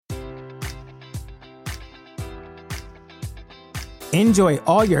Enjoy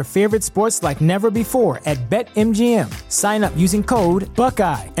all your favorite sports like never before at BetMGM. Sign up using code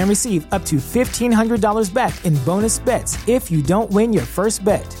Buckeye and receive up to $1,500 back in bonus bets if you don't win your first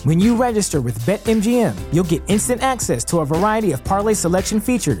bet. When you register with BetMGM, you'll get instant access to a variety of parlay selection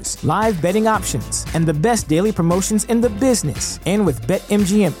features, live betting options, and the best daily promotions in the business. And with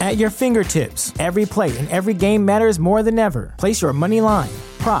BetMGM at your fingertips, every play and every game matters more than ever. Place your money line,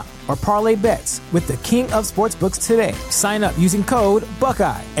 prop, or parlay bets with the king of sportsbooks today. Sign up using code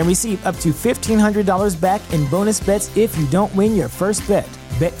Buckeye and receive up to $1,500 back in bonus bets if you don't win your first bet.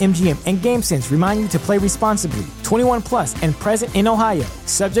 BetMGM and GameSense remind you to play responsibly. 21 plus and present in Ohio,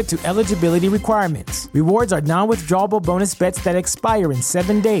 subject to eligibility requirements. Rewards are non-withdrawable bonus bets that expire in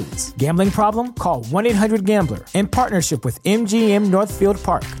 7 days. Gambling problem? Call 1-800-GAMBLER. In partnership with MGM Northfield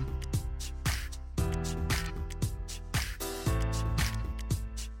Park.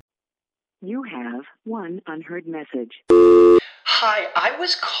 You have one unheard message. Hi, I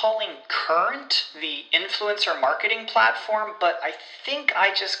was calling Current, the influencer marketing platform, but I think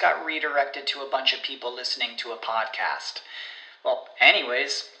I just got redirected to a bunch of people listening to a podcast. Well,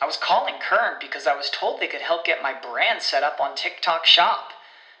 anyways, I was calling Current because I was told they could help get my brand set up on TikTok Shop,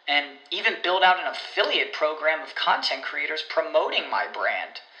 and even build out an affiliate program of content creators promoting my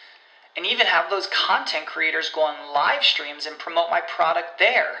brand, and even have those content creators go on live streams and promote my product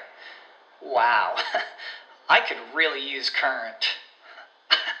there. Wow, I could really use Current.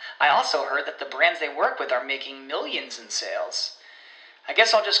 I also heard that the brands they work with are making millions in sales. I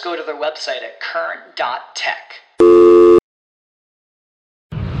guess I'll just go to their website at current.tech.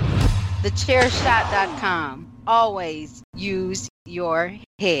 TheChairShot.com. Always use your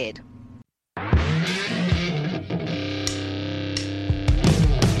head.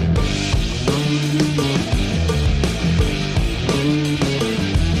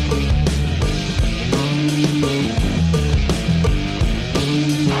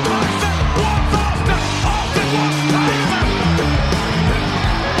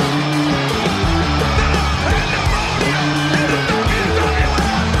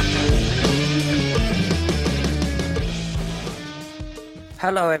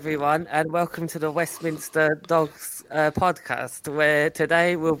 Hello, everyone, and welcome to the Westminster Dogs podcast, where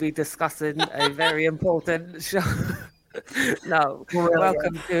today we'll be discussing a very important show.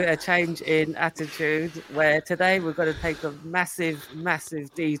 Welcome to A Change in Attitude, where today we're going to take a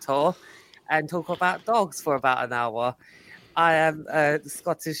massive detour and talk about dogs for about an hour. I am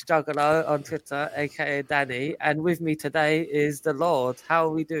Scottish Juggalo on Twitter, aka Danny, and with me today is the Lord. How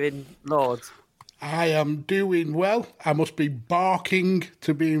are we doing, Lord? I am doing well. I must be barking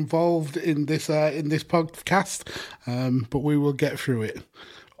to be involved in this podcast, but we will get through it.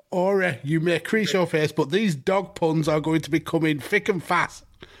 Ora, you may crease your face, but these dog puns are going to be coming thick and fast.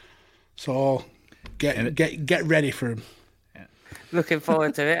 So get ready for them. Yeah. Looking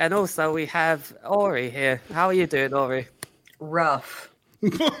forward to it. And also we have Ori here. How are you doing, Ori? Rough.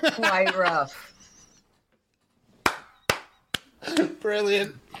 Quite rough.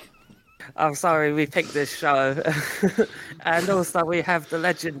 Brilliant. I'm sorry we picked this show. And also we have the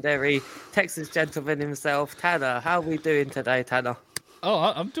legendary Texas gentleman himself, Tanner. How are we doing today, Tanner? Oh,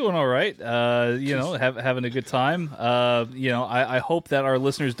 I'm doing all right. Having a good time. I hope that our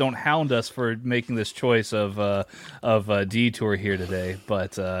listeners don't hound us for making this choice of detour here today.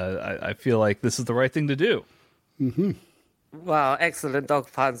 But I feel like this is the right thing to do. Mm-hmm. Wow, excellent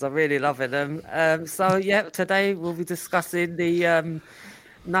dog puns. I'm really loving them. Today we'll be discussing the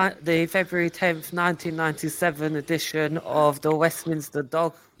February 10th, 1997 edition of the Westminster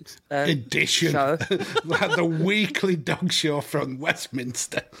Dog edition show. The weekly dog show from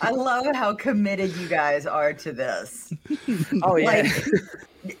Westminster. I love how committed you guys are to this. Oh, yeah.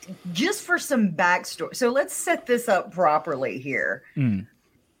 Just for some backstory. So let's set this up properly here.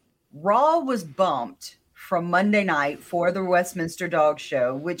 Raw was bumped from Monday night for the Westminster Dog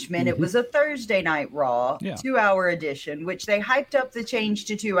Show, which meant it was a Thursday night Raw, 2-hour edition, which they hyped up the change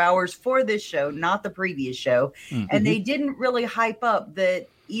to 2 hours for this show, not the previous show. And they didn't really hype up that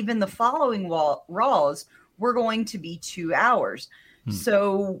even the following Raws were going to be 2 hours.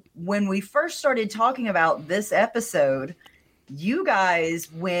 So when we first started talking about this episode, you guys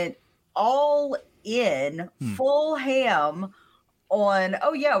went all in, full ham on,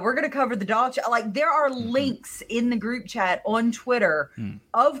 we're going to cover the dog show. Like, there are links in the group chat on Twitter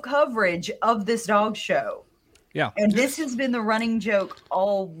of coverage of this dog show. Yeah. And this has been the running joke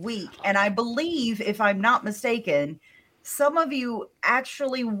all week. And I believe, if I'm not mistaken, some of you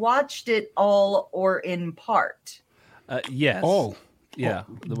actually watched it all or in part. Yes. All. Yeah.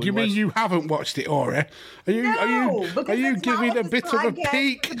 Do you mean you haven't watched it, Ori? Are you giving a bit of a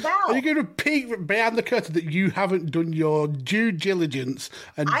peek? Are you giving a peek behind the curtain that you haven't done your due diligence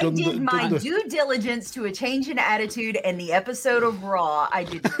and I done did my the due diligence to a change in attitude and the episode of Raw. I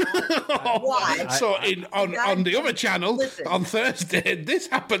did not watch. So on the other channel on Thursday, this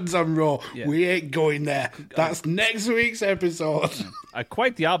happens on Raw. Yeah. We ain't going there. That's next week's episode.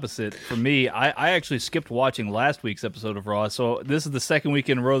 Quite the opposite for me. I actually skipped watching last week's episode of Raw, so this is the second week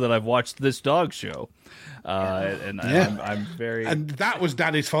in a row that I've watched this dog show. I'm very... And that was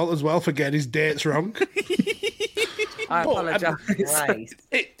Danny's fault as well for getting his dates wrong. I apologise.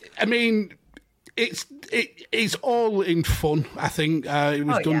 It's all in fun. I think it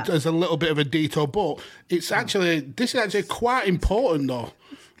was done as a little bit of a detour, but this is actually quite important though.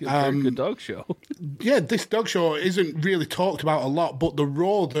 Very good dog show. Yeah, this dog show isn't really talked about a lot, but the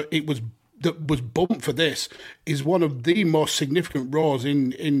Raw that was bumped for this is one of the most significant Raws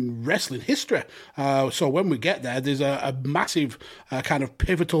in wrestling history. So when we get there, there's a massive kind of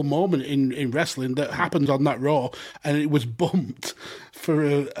pivotal moment in wrestling that happens on that Raw, and it was bumped for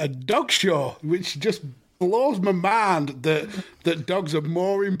a dog show, which just blows my mind that dogs are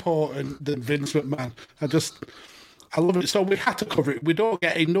more important than Vince McMahon. I love it. So we had to cover it. We don't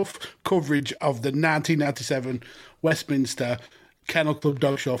get enough coverage of the 1997 Westminster Kennel Club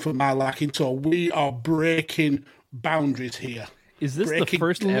Dog Show for my liking. So we are breaking boundaries here. Is this the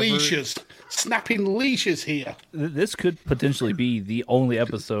first leashes, snapping leashes here? This could potentially be the only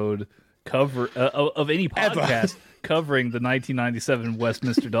episode of any podcast covering the 1997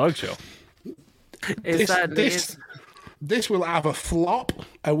 Westminster Dog Show. This will have a flop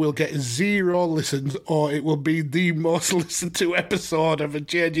and we'll get 0 listens, or it will be the most listened to episode of A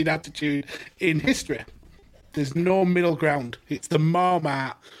Change in Attitude in history. There's no middle ground. It's the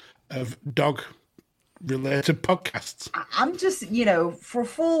Marmite of dog-related podcasts. I'm just, for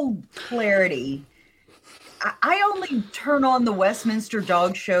full clarity, I only turn on the Westminster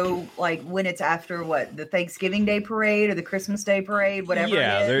Dog Show like when it's after the Thanksgiving Day Parade or the Christmas Day Parade, whatever.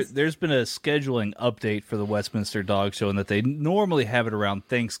 Yeah, there's been a scheduling update for the Westminster Dog Show, and that they normally have it around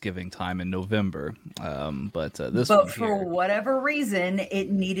Thanksgiving time in November. But for whatever reason,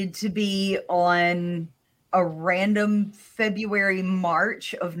 it needed to be on a random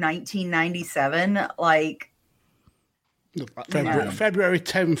March of 1997, February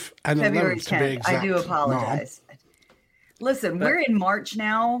 10th and 11th, to be exact. I do apologize. Mom. Listen, we're in March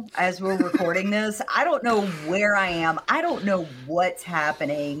now as we're recording this. I don't know where I am. I don't know what's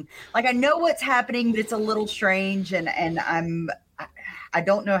happening. I know what's happening, but it's a little strange, and I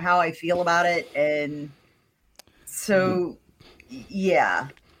don't know how I feel about it. And so, yeah.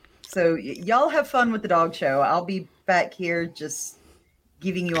 So y'all have fun with the dog show. I'll be back here just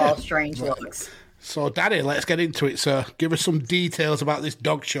giving you all strange looks. So, Danny, let's get into it, sir. Give us some details about this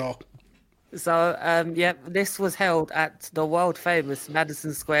dog show. So, this was held at the world-famous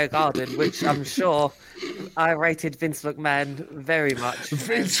Madison Square Garden, which I'm sure I rated Vince McMahon very much.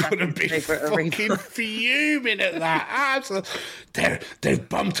 Vince would have been fucking fuming at that. Absolutely. They've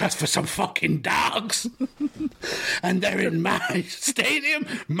bumped us for some fucking dogs. And they're in my stadium.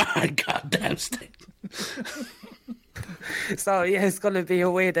 My goddamn stadium. So, yeah, it's going to be a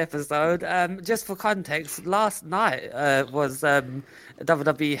weird episode. Just for context, last night was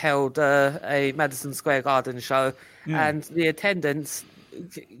WWE held a Madison Square Garden show, and the attendance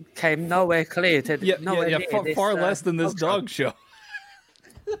came nowhere clear to far less than this dog show.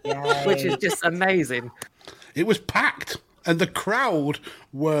 Which is just amazing. It was packed, and the crowd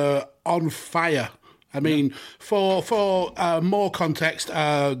were on fire. I mean, for more context,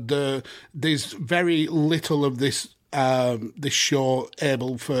 there's very little of this show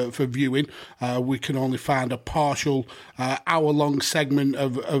able for viewing. We can only find a partial hour-long segment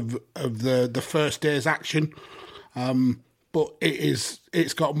of the first day's action, but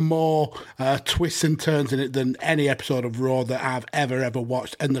it's got more twists and turns in it than any episode of Raw that I've ever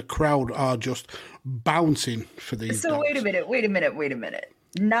watched, and the crowd are just bouncing for these. So wait a minute.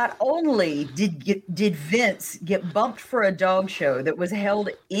 Not only did Vince get bumped for a dog show that was held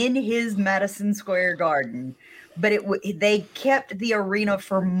in his Madison Square Garden, but they kept the arena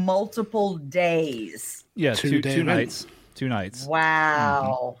for multiple days. Yeah, two nights. 2 nights.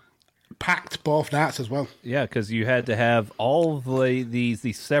 Wow. Mm-hmm. Packed both nights as well. Yeah, because you had to have all of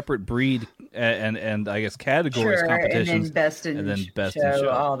these separate breed and I guess categories competitions, and then best in show,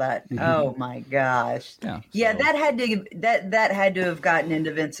 all that. Mm-hmm. Oh my gosh. Yeah. That had to have gotten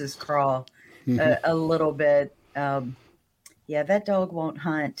into Vince's craw a little bit. That dog won't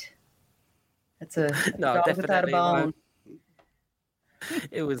hunt. That's a dog without a bone.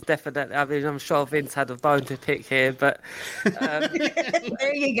 It was definitely. I mean, I'm sure Vince had a bone to pick here, but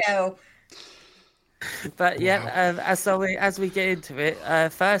There you go. but yeah. As we get into it,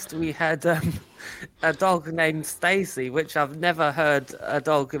 first we had a dog named Stacy, which I've never heard a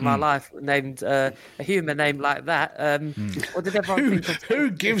dog in my life named a human name like that. What did everyone think of?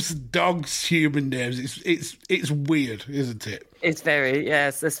 Who gives dogs human names? It's weird, isn't it? It's very,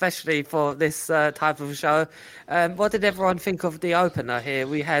 yes, especially for this type of show. What did everyone think of the opener here?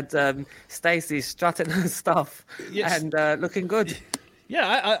 We had Stacey strutting her stuff and looking good.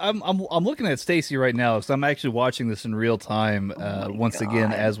 Yeah, I'm looking at Stacy right now because I'm actually watching this in real time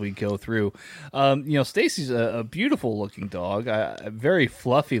again as we go through. Stacy's a beautiful looking dog, very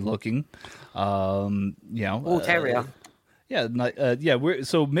fluffy looking. Bull terrier.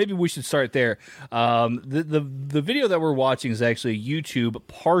 So maybe we should start there. The video that we're watching is actually a YouTube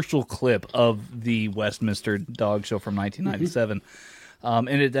partial clip of the Westminster Dog Show from 1997. And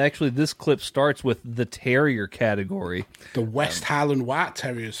this clip starts with the terrier category. The West Highland White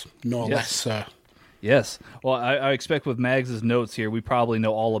Terriers, no less, sir. Yes. Well, I expect with Mags's notes here, we probably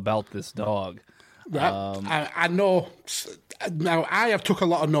know all about this dog. I know. Now, I have took a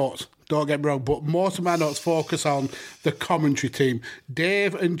lot of notes, don't get me wrong, but most of my notes focus on the commentary team.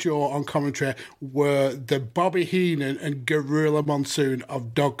 Dave and Joe on commentary were the Bobby Heenan and Gorilla Monsoon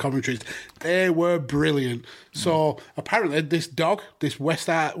of dog commentaries. They were brilliant. So apparently this dog, this West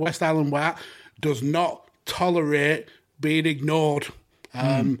Island White, does not tolerate being ignored.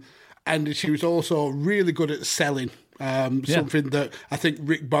 And she was also really good at selling. Something that I think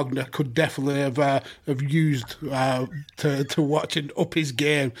Rick Bogner could definitely have used to watch and up his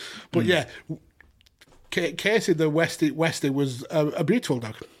game. But Casey the Westie was a beautiful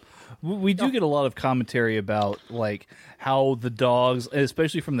dog. We do get a lot of commentary about like how the dogs,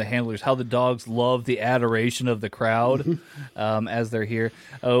 especially from the handlers, how the dogs love the adoration of the crowd as they're here.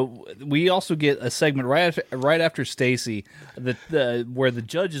 We also get a segment right after Stacy where the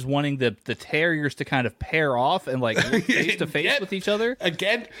judge is wanting the terriers to kind of pair off and like look face to face with each other.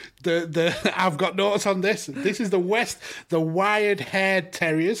 Again, I've got notes on this. This is the wired-haired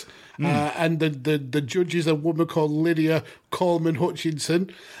terriers. And the judge is a woman called Lydia Coleman Hutchinson,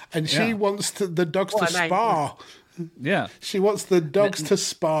 and she wants the dogs to spar. Yeah, she wants the dogs to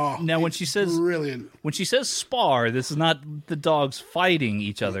spar. Now, when she says brilliant, when she says spar, this is not the dogs fighting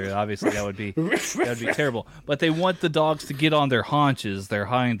each other. Obviously, that would be terrible. But they want the dogs to get on their haunches, their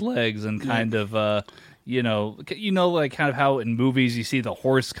hind legs, and kind of. Like kind of how in movies you see the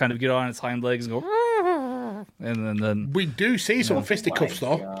horse kind of get on its hind legs and go, and then we do see some fisticuffs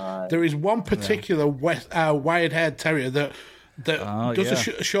though. God. There is one particular wired-haired terrier that does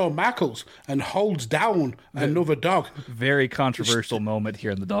a Shawn Michaels and holds down another dog. Very controversial moment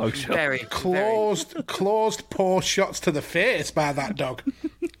here in the dog show. Very closed paw shots to the face by that dog.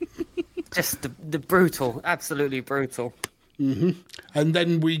 Just the brutal, absolutely brutal. Mm-hmm. And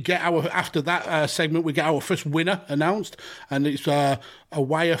then we get after that segment, we get our first winner announced, and it's a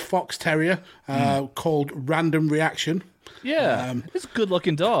wire fox terrier called Random Reaction. Yeah, it's a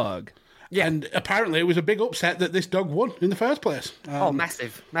good-looking dog. Yeah, and apparently it was a big upset that this dog won in the first place.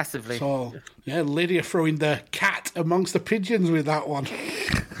 Massively. So yeah, Lydia throwing the cat amongst the pigeons with that one.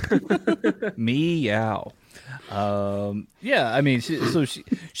 Meow. I mean,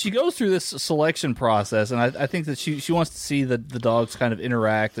 she goes through this selection process, and I think that she wants to see the dogs kind of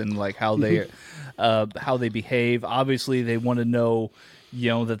interact and like how they behave. Obviously, they want to know,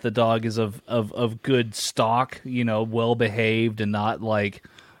 that the dog is of good stock, well behaved and not like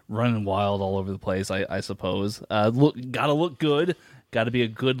running wild all over the place. I suppose. Gotta look good. Got to be a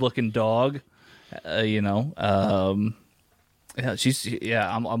good looking dog. I'm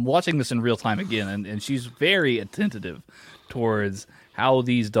watching this in real time again, and she's very attentive towards how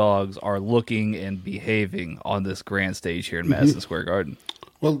these dogs are looking and behaving on this grand stage here in Madison Square Garden.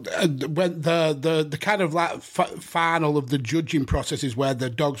 Well, when the kind of like final of the judging process is where the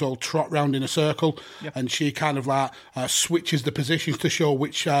dogs all trot round in a circle, and she kind of like switches the positions to show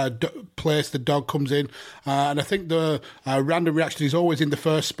which place the dog comes in. And I think the Random Reaction is always in the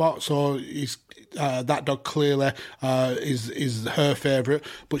first spot, so that dog clearly is her favourite.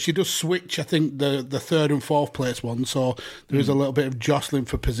 But she does switch, I think, the third and fourth place one, so there is a little bit of jostling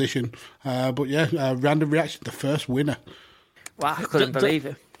for position. Random Reaction, the first winner. Wow, I couldn't believe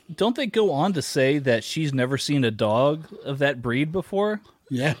it. Don't they go on to say that she's never seen a dog of that breed before?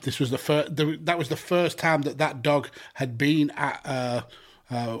 Yeah, this was the first. That was the first time that dog had been at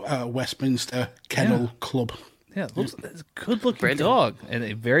Westminster Kennel Club. Yeah, it's a good-looking dog, and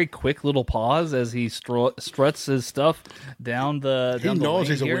a very quick little pause as he struts his stuff down the. He knows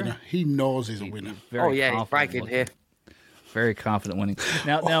he's a winner. He knows he's a winner. He's bragging here. Very confident winning.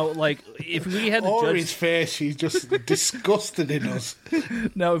 Now, like if we had to Ori's judge, face, she's just disgusted in us.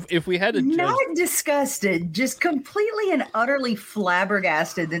 now if we had to judge, Not disgusted, just completely and utterly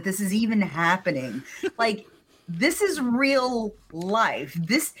flabbergasted that this is even happening. Like, this is real life.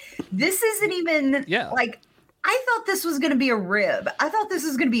 This isn't even like, I thought this was going to be a rib. I thought this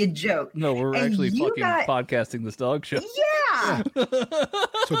was going to be a joke. No, we're And actually you fucking podcasting this dog show. Yeah.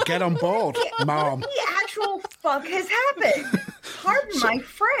 So get on board, Mom. What the actual fuck has happened? Pardon my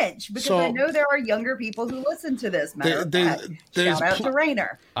French, because so- I know there are younger people who listen to this. Matter of fact, there's shout out to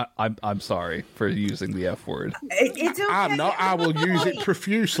Rainer. I'm sorry for using the F word. It's okay. I'm not. I will use it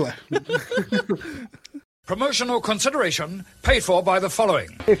profusely. Promotional consideration paid for by the following.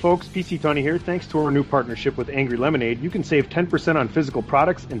 Hey folks, PC Tony here. Thanks to our new partnership with Angry Lemonade, you can save 10% on physical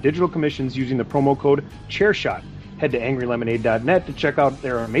products and digital commissions using the promo code ChairShot. Head to angrylemonade.net to check out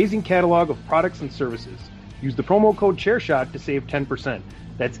their amazing catalog of products and services. Use the promo code ChairShot to save 10%.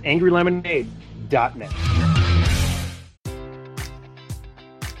 That's angrylemonade.net.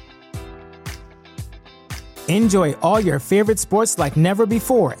 Enjoy all your favorite sports like never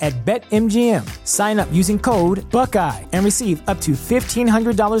before at BetMGM. Sign up using code Buckeye and receive up to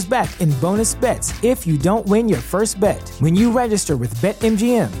 $1,500 back in bonus bets if you don't win your first bet. When you register with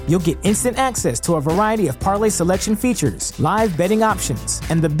BetMGM, you'll get instant access to a variety of parlay selection features, live betting options,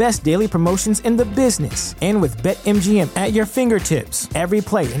 and the best daily promotions in the business. And with BetMGM at your fingertips, every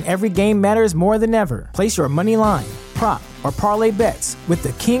play and every game matters more than ever. Place your money line, prop, or parlay bets with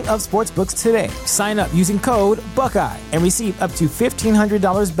the king of sportsbooks today. Sign up using code Buckeye and receive up to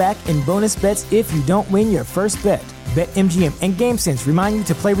 $1,500 back in bonus bets if you don't win your first bet. BetMGM and GameSense remind you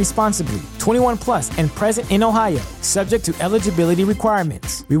to play responsibly. 21 plus and present in Ohio, subject to eligibility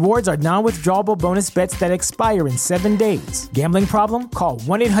requirements. Rewards are non-withdrawable bonus bets that expire in 7 days. Gambling problem? Call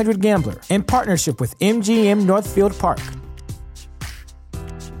 1-800-GAMBLER in partnership with MGM Northfield Park.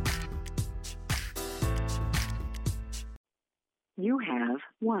 You have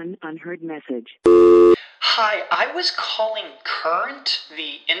one unheard message. Hi, I was calling Current,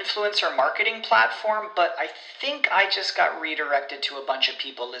 the influencer marketing platform, but I think I just got redirected to a bunch of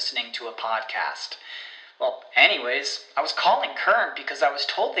people listening to a podcast. Well, anyways, I was calling Current because I was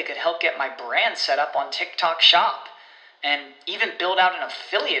told they could help get my brand set up on TikTok Shop, and even build out an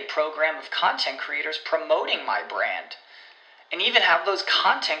affiliate program of content creators promoting my brand, and even have those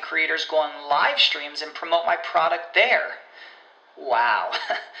content creators go on live streams and promote my product there. Wow,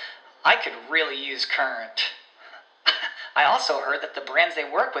 I could really use Current. I also heard that the brands they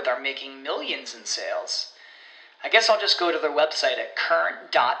work with are making millions in sales. I guess I'll just go to their website at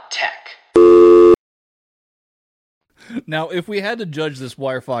current.tech. Now, if we had to judge this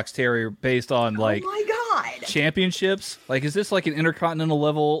Wire Fox Terrier based on like Oh my God. championships, like is this like an intercontinental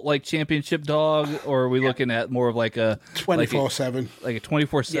level like championship dog, or are we looking at more of like a 24/7, like a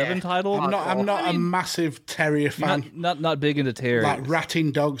 24/7 title? I'm not a massive terrier fan. Not big into terriers. Like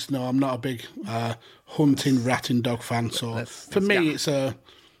ratting dogs, no, I'm not a big hunting ratting dog fan. So for me, it's a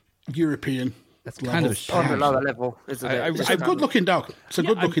European. That's kind of on the lower level, isn't it? It's a good-looking dog. It's a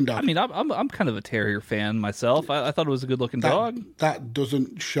good-looking dog. I mean, I'm kind of a terrier fan myself. I thought it was a good-looking dog. That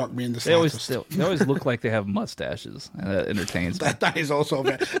doesn't shock me in the They slightest. they always look like they have mustaches, and that entertains me. That is also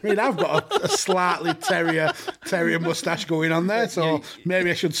very. I mean, I've got a slightly terrier mustache going on there, so maybe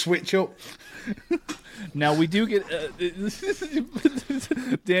I should switch up. Now we do get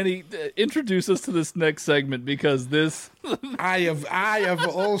Danny. Introduce us to this next segment because this. I have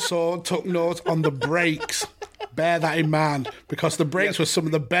also took notes on the breaks. Bear that in mind because the breaks were some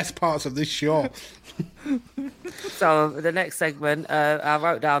of the best parts of this show. So the next segment I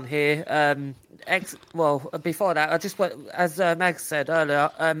wrote down here. Before that, I just want, as Meg said earlier,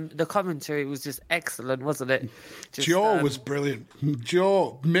 the commentary was just excellent, wasn't it? Joe was brilliant.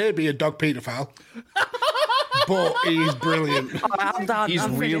 Joe may be a dog paedophile, but he's brilliant.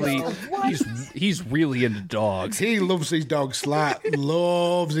 He's really into dogs. He loves these dogs.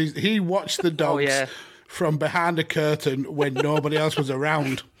 He watched the dogs from behind a curtain when nobody else was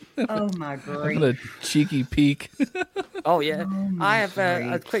around. Oh my God! What a cheeky peek. Oh yeah, I have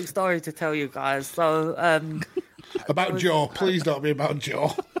a quick story to tell you guys. So about Joe, please don't be about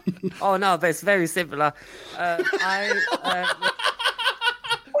Joe. Oh no, but it's very similar. What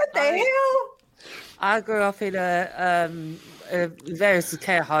the hell? I grew up in various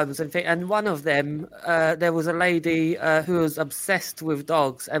care homes and one of them, there was a lady who was obsessed with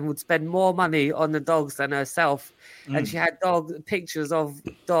dogs and would spend more money on the dogs than herself. And she had pictures of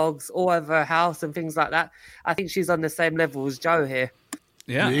dogs all over her house and things like that. I think she's on the same level as Joe here.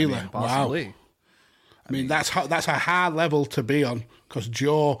 Yeah, really? Possibly. Wow. I mean, that's a high level to be on because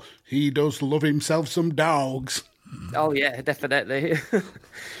Joe, he does love himself some dogs. Oh yeah, definitely.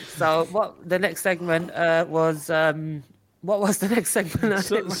 So what the next segment was? What was the next segment?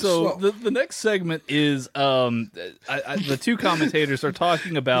 So the next segment is the two commentators are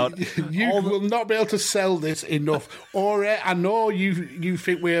talking about. You will not be able to sell this enough. Or I know you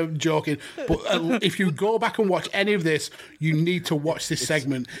think we're joking, but if you go back and watch any of this, you need to watch this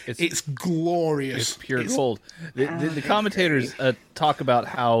segment. It's glorious. It's pure gold. The commentators talk about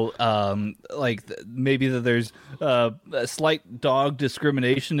how maybe that there's a slight dog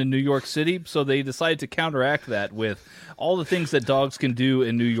discrimination in New York City, so they decided to counteract that with all the things that dogs can do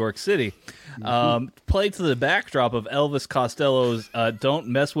in New York City. Played to the backdrop of Elvis Costello's Don't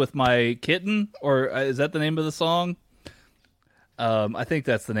Mess With My Kitten, or is that the name of the song? I think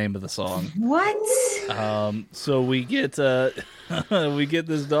that's the name of the song. What? So we get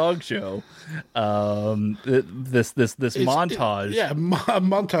this dog show, this montage. A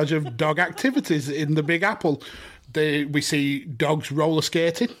montage of dog activities in the Big Apple. We see dogs roller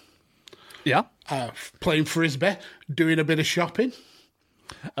skating. Yeah. Playing frisbee, doing a bit of shopping.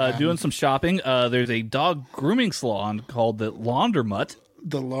 Doing some shopping. There's a dog grooming salon called the Laundromat.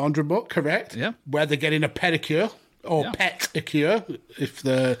 The Laundromat, correct. Yeah. Where they're getting a pedicure or pet-a-cure, if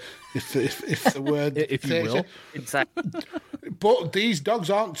the word if you will. Exactly. But these dogs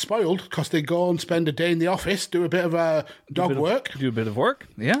aren't spoiled because they go and spend a day in the office, do a bit of dog work. Do a bit of work.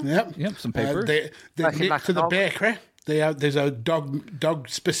 Yeah. Yep. Some paper. They nip to the bakery. There's a dog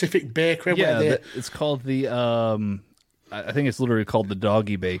specific bakery. Yeah, it's called the. I think it's literally called the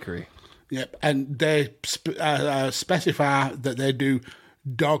Doggy Bakery. Yep, and they specify that they do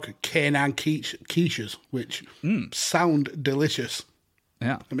dog canine quiches, which sound delicious.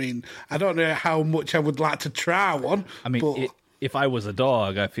 Yeah, I mean, I don't know how much I would like to try one. I mean, but if I was a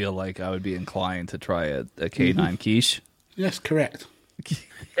dog, I feel like I would be inclined to try a canine quiche. Yes, correct.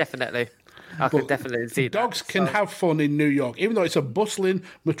 Definitely. I could definitely see that. Dogs can have fun in New York. Even though it's a bustling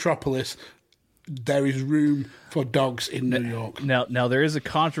metropolis, there is room for dogs in New York. Now there is a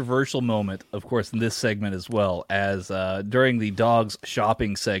controversial moment, of course, in this segment as well, as during the dogs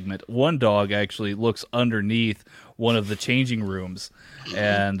shopping segment, one dog actually looks underneath one of the changing rooms,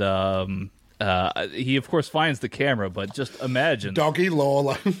 and he, of course, finds the camera, but just imagine... Doggy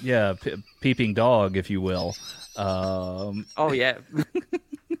Lola. Yeah, peeping dog, if you will. Oh, yeah.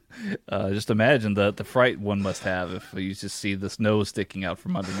 Just imagine the fright one must have if you just see this nose sticking out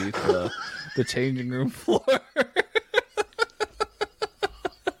from underneath the changing room floor.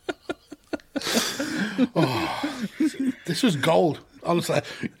 This was gold, honestly.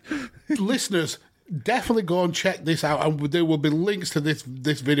 Listeners, definitely go and check this out, and there will be links to this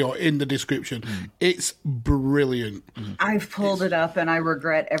video in the description. It's brilliant. I've pulled it up, and I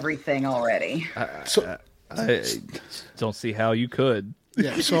regret everything already. I don't see how you could.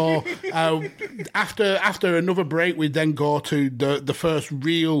 Yeah, so after another break, we then go to the first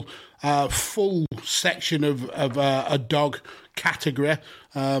real full section of a dog category.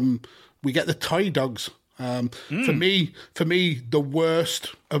 We get the toy dogs. For me, the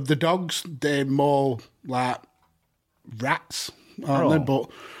worst of the dogs. They're more like rats, aren't they?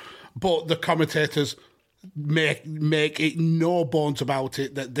 But the commentators make it no bones about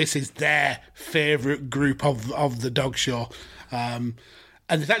it that this is their favourite group of the dog show.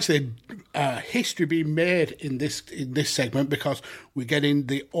 And there's actually history being made in this segment because we're getting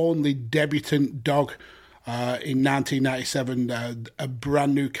the only debutant dog in 1997, a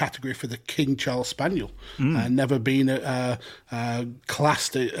brand new category for the King Charles Spaniel, never been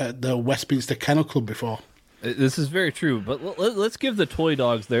classed at the Westminster Kennel Club before. This is very true, but let's give the toy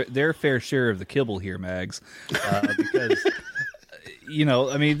dogs their fair share of the kibble here, Mags, because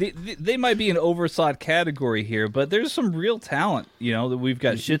I mean, they might be an oversought category here, but there's some real talent. That we've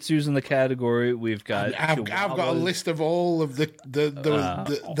got Shih Tzus in the category. We've got I've got a list of all of the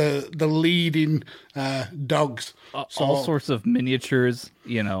leading dogs. All sorts of miniatures.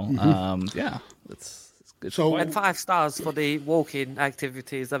 Yeah, So, and 5 stars for the walking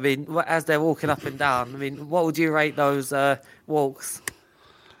activities. I mean, as they're walking up and down, I mean, what would you rate those walks?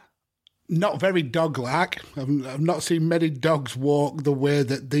 Not very dog-like. I've not seen many dogs walk the way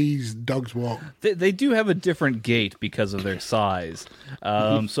that these dogs walk. They do have a different gait because of their size.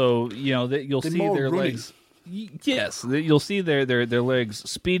 So, you'll see their legs. Yes, you'll see their legs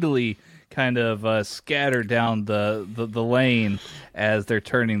speedily kind of scatter down the lane as they're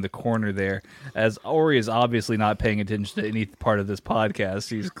turning the corner there. As Ori is obviously not paying attention to any part of this podcast.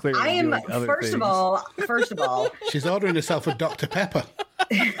 She's clearly doing other first things. First of all, she's ordering herself a Dr. Pepper.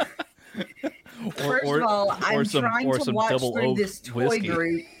 First of all, I'm trying to watch through this toy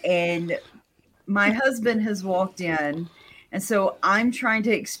group, and my husband has walked in, And so I'm trying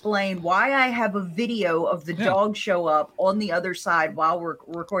to explain why I have a video of the dog show up on the other side while we're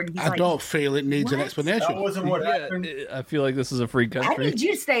recording. He's I don't feel it needs an explanation. That wasn't what happened. I feel like this is a free country. I need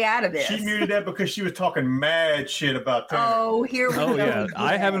you to stay out of this. She muted that because she was talking mad shit about Turner. Oh, here we go. Yeah,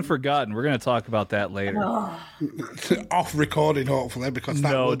 I haven't forgotten. We're going to talk about that later. Off recording, hopefully, because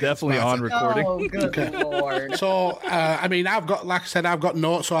that will get definitely on recording. Oh, good Lord. So, I mean, I've got, like I said, I've got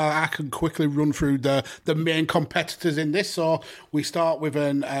notes, so I can quickly run through the main competitors in this. So we start with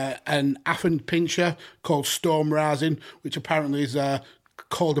an Affin Pinscher called Storm Rising, which apparently is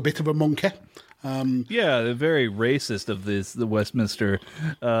called a bit of a monkey. Yeah, they're very racist of the Westminster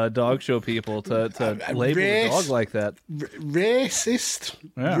dog show people to label a dog like that. Racist?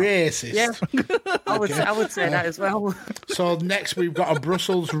 Yeah. Racist. Yeah, I would say that as well. So next we've got a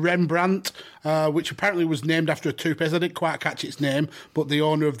Brussels Rembrandt, which apparently was named after a toothpaste. I didn't quite catch its name, but the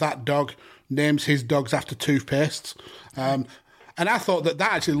owner of that dog names his dogs after toothpastes. And I thought that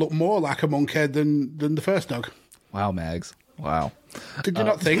actually looked more like a monkey than the first dog. Wow, Mags. Wow. Did you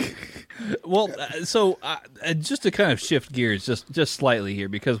not think? Well, so just to kind of shift gears just slightly here,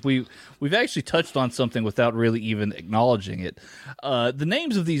 because we've actually touched on something without really even acknowledging it. The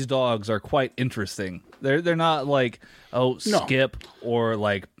names of these dogs are quite interesting. They're not like Skip or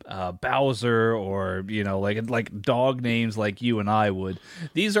like Bowser or like dog names like you and I would.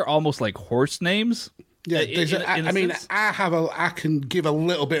 These are almost like horse names. Yeah, I can give a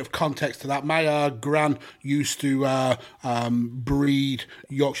little bit of context to that. My gran used to breed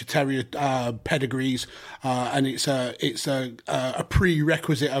Yorkshire Terrier pedigrees, and it's a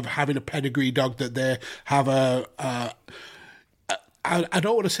prerequisite of having a pedigree dog that they have I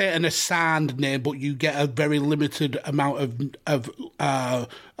don't want to say an assigned name, but you get a very limited amount of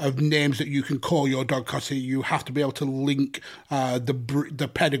names that you can call your dog, because you have to be able to link the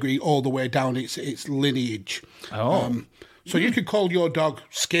pedigree all the way down its lineage. So you could call your dog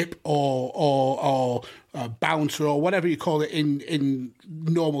Skip or Bouncer or whatever you call it in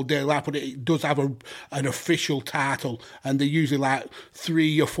normal daily life, but it does have an official title, and they're usually like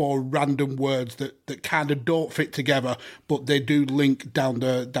 3 or 4 random words that kind of don't fit together, but they do link down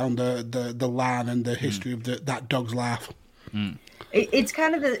the line and the history of that dog's life. It's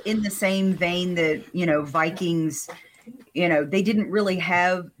kind of in the same vein that Vikings. They didn't really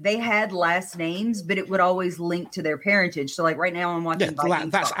they had last names, but it would always link to their parentage. So like right now I'm watching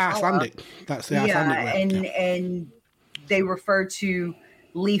Vikings. That's Icelandic. That's the Icelandic way. And they refer to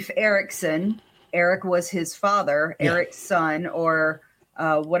Leif Erikson. Eric was his father, Eric's son, or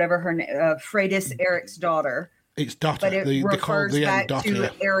whatever her name, Freydis Eric's daughter. It's daughter. But it refers back daughter,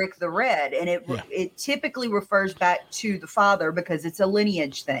 to Eric the Red, and it typically refers back to the father because it's a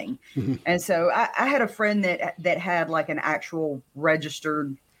lineage thing. Mm-hmm. And so I had a friend that had like an actual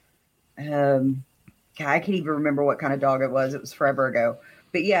registered. I can't even remember what kind of dog it was. It was forever ago.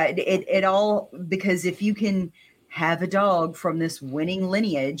 But yeah, it all, because if you can have a dog from this winning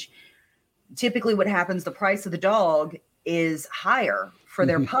lineage, typically what happens, the price of the dog is higher for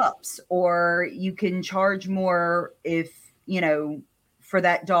their pups, or you can charge more if, for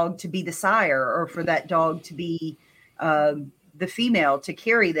that dog to be the sire, or for that dog to be the female to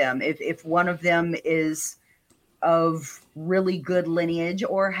carry them. If one of them is of really good lineage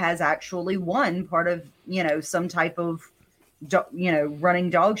or has actually won part of, some type of, running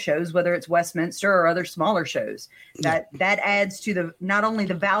dog shows, whether it's Westminster or other smaller shows, that adds to not only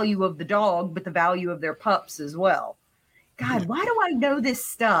the value of the dog, but the value of their pups as well. God, why do I know this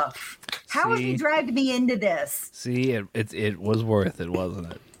stuff? How have you dragged me into this? See, it was worth it,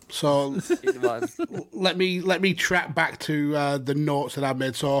 wasn't it? So It was. let me track back to the notes that I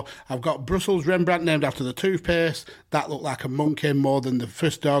made. So I've got Brussels Rembrandt named after the toothpaste. That looked like a monkey more than the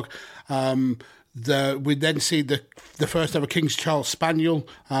first dog. We then see the first ever King Charles Spaniel,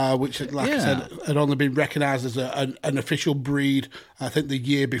 which, I said, had only been recognised as an official breed, I think, the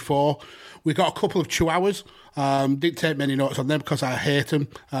year before. We got a couple of Chihuahuas. Didn't take many notes on them because I hate them.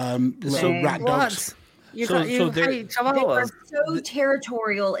 Little rat dogs. You hate Chihuahuas. They are so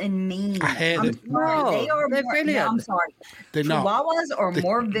territorial and mean. I hate them. They are they're more, brilliant. No, I'm sorry. They're not. Chihuahuas are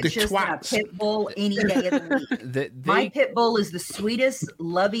more vicious than a pit bull any day of the week. My pit bull is the sweetest,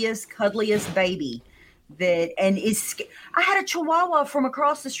 loveliest, cuddliest baby. I had a Chihuahua from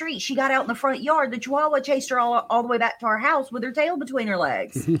across the street. She got out in the front yard. The Chihuahua chased her all the way back to our house with her tail between her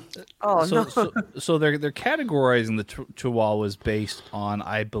legs. So they're categorizing the Chihuahuas based on,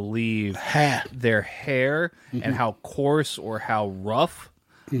 I believe, their hair and how coarse or how rough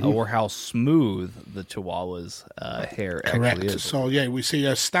or how smooth the Chihuahua's hair actually is. So we see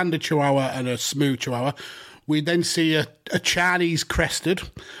a standard Chihuahua and a smooth Chihuahua. We then see a Chinese crested,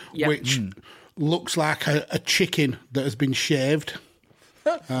 which looks like a chicken that has been shaved.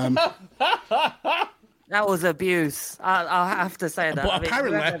 That was abuse. I'll have to say that. But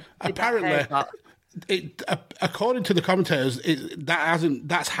apparently, according to the commentators,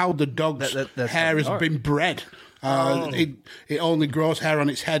 that's how the dog's hair has been bred. It only grows hair on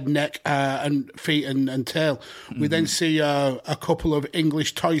its head, neck, and feet and tail. We then see a couple of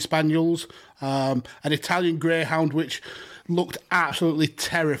English toy spaniels, an Italian greyhound, which looked absolutely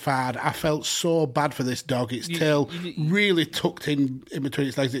terrified. I felt so bad for this dog. Its tail really tucked in between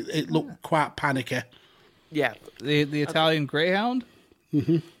its legs. It looked quite panicky. Yeah. The Italian greyhound?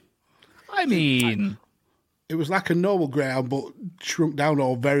 Mm-hmm. I mean... It was like a normal greyhound, but shrunk down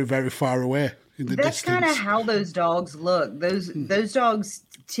all very, very far away in the distance. That's kind of how those dogs look. Those dogs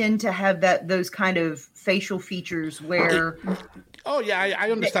tend to have those kind of facial features where... I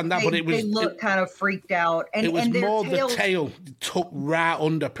understand that, but they look kind of freaked out. And it was and more tails, the tail tucked right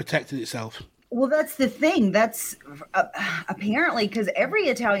under, protecting itself. Well, that's the thing. That's apparently because every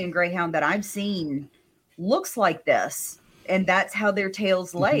Italian greyhound that I've seen looks like this. And that's how their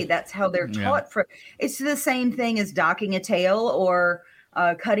tails lay. That's how they're taught. It's the same thing as docking a tail or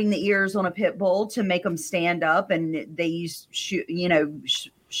cutting the ears on a pit bull to make them stand up. And they use shoe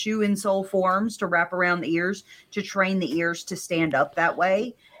insole forms to wrap around the ears to train the ears to stand up that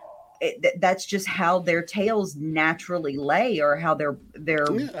way. That's just how their tails naturally lay, or how they're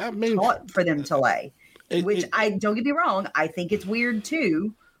taught for them to lay. I don't get me wrong, I think it's weird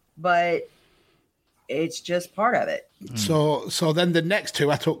too, but it's just part of it. So then the next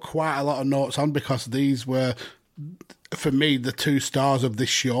two I took quite a lot of notes on, because these were, for me, the two stars of this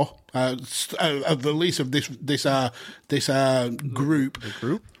show, of the least of this group. The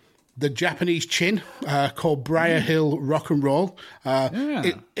group? The Japanese chin, called Briar Hill Rock and Roll.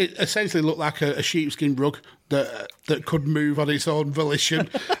 It essentially looked like a sheepskin rug that could move on its own volition.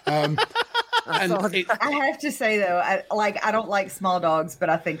 I have to say though, I don't like small dogs, but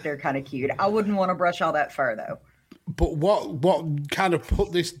I think they're kind of cute. I wouldn't want to brush all that fur though. But what kind of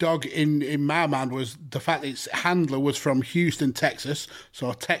put this dog in my mind was the fact that its handler was from Houston, Texas,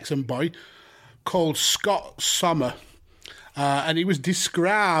 so a Texan boy called Scott Sommer. And he was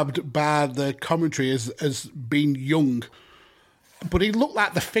described by the commentary as being young, but he looked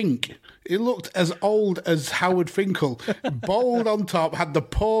like the Fink. He looked as old as Howard Finkel, bald on top, had the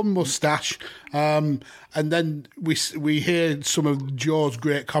porn moustache, and then we hear some of Joe's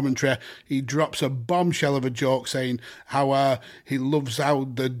great commentary. He drops a bombshell of a joke saying how he loves how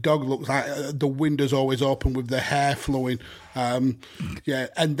the dog looks like the windows always open with the hair flowing. And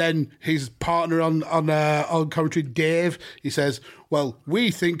then his partner on commentary, Dave, he says, "Well, we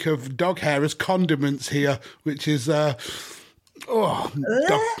think of dog hair as condiments here," which is dog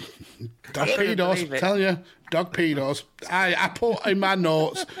pedos, tell you, dog pedos. I put in my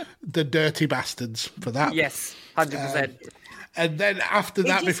notes the dirty bastards for that. Yes, 100%. And then after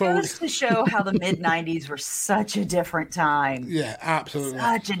that, it goes to show how the mid-90s were such a different time. Yeah, absolutely.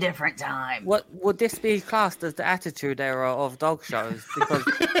 Such a different time. What would this be classed as the Attitude Era of dog shows? Because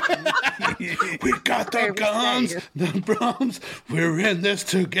we got the guns, the bronze, we're in this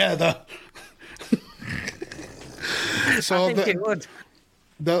together. So I think it would.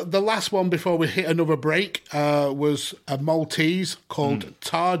 The last one before we hit another break was a Maltese called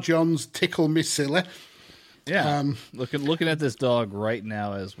Tar John's Tickle Me Silly. Yeah, looking at this dog right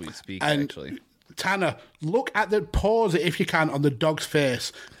now as we speak, actually. Tanner, look at pause it if you can on the dog's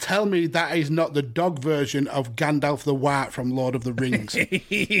face. Tell me that is not the dog version of Gandalf the White from Lord of the Rings.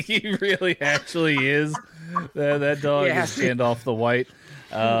 He really actually is. That dog is Gandalf the White.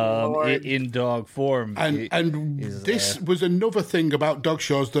 In dog form. And this was another thing about dog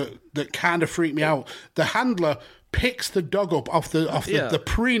shows that kind of freaked me out. The handler picks the dog up off the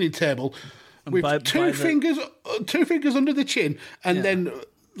preening table with two fingers under the chin, and then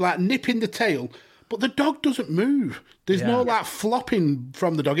like nipping the tail. But the dog doesn't move. There's no like flopping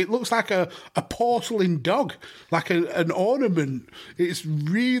from the dog. It looks like a porcelain dog, like an ornament. It's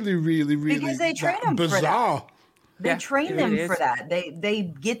really, really, really because they train them bizarre. For that. They train them for that.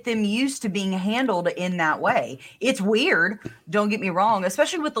 They get them used to being handled in that way. It's weird, don't get me wrong,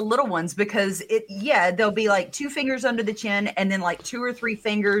 especially with the little ones, because they'll be like 2 fingers under the chin and then like 2 or 3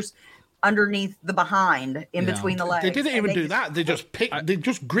 fingers underneath the behind in between the legs. They didn't even do that. They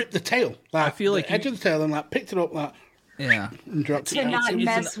just gripped the tail. Like, I feel like the edge of the tail and like picked it up like. Yeah, and dropped to not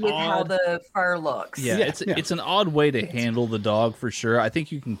mess with how the fur looks. Yeah, it's an odd way to handle the dog for sure. I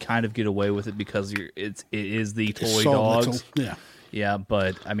think you can kind of get away with it because it is the toy dogs. Little. Yeah,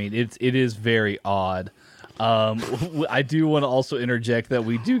 but I mean it is very odd. I do want to also interject that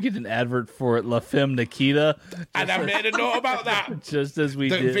we do get an advert for La Femme Nikita. And I made a note about that. Just as we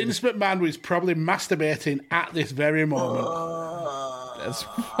that did. Vince McMahon was probably masturbating at this very moment. That's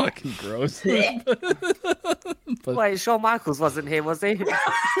fucking gross. Wait, Shawn Michaels wasn't here, was he?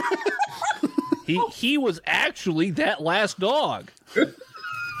 He was actually that last dog.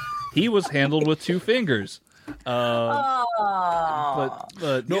 He was handled with 2 fingers. But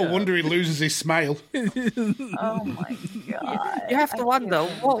no wonder he loses his smile. Oh my god! You have to wonder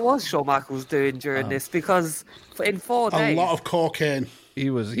what was Shawn Michaels doing during this, because in 4 days, A lot of cocaine. He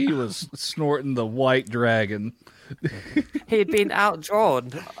was snorting the white dragon. he'd been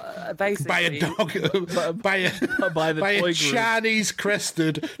outdrawn, basically By a dog, by a Chinese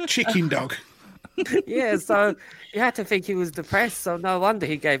crested chicken dog. Yeah, so you had to think he was depressed, so no wonder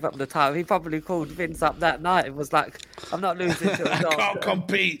he gave up the title. He probably called Vince up that night and was like, I'm not losing to a dog. I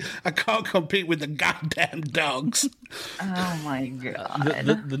can't compete with the goddamn dogs. Oh my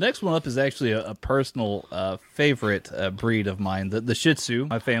god. The next one up is actually a personal favorite breed of mine, the Shih Tzu.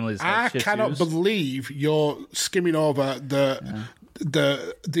 My family's I Shih cannot Tzus. believe you're skimming over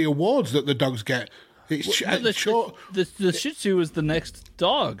the awards that the dogs get. The Shih Tzu is the next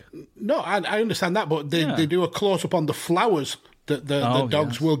dog. No, I understand that, but they do a close up on the flowers that the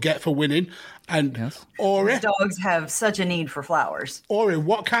dogs will get for winning. And Ori, These dogs have such a need for flowers. Ori,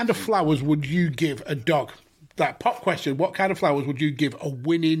 what kind of flowers would you give a dog? That pop question: what kind of flowers would you give a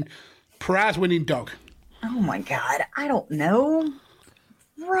prize-winning dog? Oh my god, I don't know.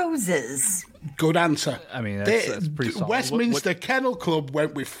 Roses. Good answer. I mean, that's pretty solid. Westminster Kennel Club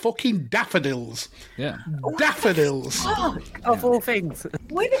went with fucking daffodils. Yeah. Daffodils. Of all things.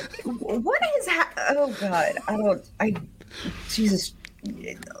 What is oh god, Jesus.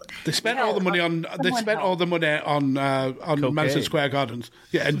 They spent all the money on. They spent all the money on Madison Square Gardens.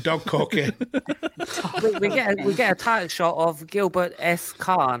 Yeah, and dog cocaine. we get a title shot of Gilbert S.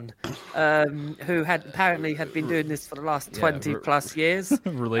 Khan, who had been doing this for the last 20 plus years.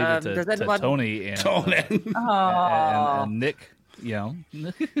 Related to Tony and Nick,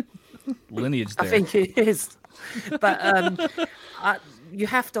 lineage there. I think he is. But you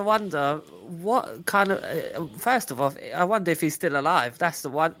have to wonder what kind of. First of all, I wonder if he's still alive. That's the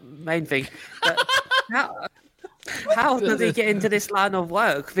one main thing. But how does he get into this line of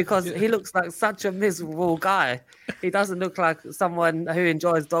work? Because he looks like such a miserable guy. He doesn't look like someone who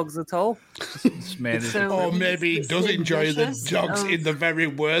enjoys dogs at all. Or maybe he does enjoy the dogs in the very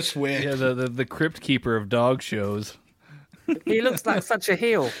worst way. Yeah, the crypt keeper of dog shows. He looks like such a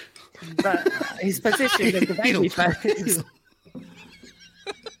heel. But he's positioned as the baby face.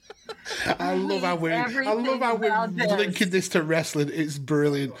 I love how we're linking this to wrestling. It's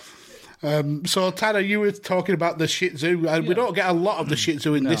brilliant. So, Tanner, you were talking about the Shih Tzu. We don't get a lot of the Shih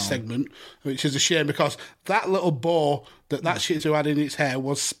Tzu in this segment, which is a shame because that little bow that Shih Tzu had in its hair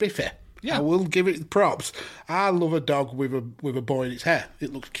was spiffy. Yeah. I will give it props. I love a dog with a bow in its hair.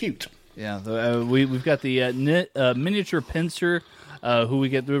 It looks cute. Yeah, we've got the miniature pincer, who we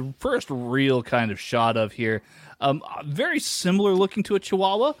get the first real kind of shot of here. Very similar looking to a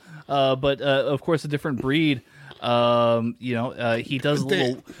Chihuahua, but of course a different breed. He does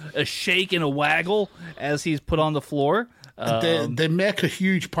a shake and a waggle as he's put on the floor. They make a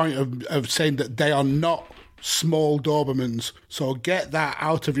huge point of saying that they are not small Dobermans, so get that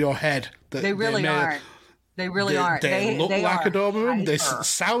out of your head. They really aren't. They really aren't. They look like a Doberman. They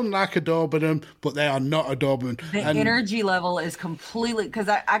sound like a Doberman, but they are not a Doberman. The energy level is completely... Because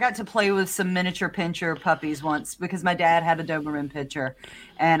I got to play with some miniature pincher puppies once because my dad had a Doberman pincher,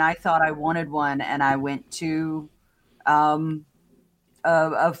 and I thought I wanted one, and I went to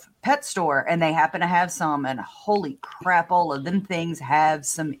a pet store, and they happen to have some, and holy crap, all of them things have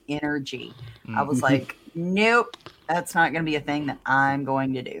some energy. I was like, nope. That's not going to be a thing that I'm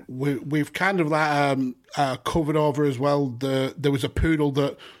going to do. We've kind of covered over as well. There was a poodle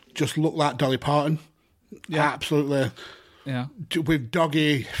that just looked like Dolly Parton. Yeah, absolutely. Yeah, with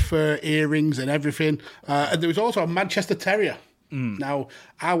doggy fur earrings and everything. And there was also a Manchester Terrier. Now,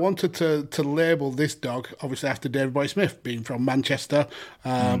 I wanted to label this dog, obviously after David Boy Smith being from Manchester,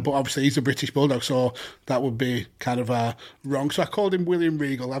 but obviously he's a British Bulldog, so that would be kind of wrong. So I called him William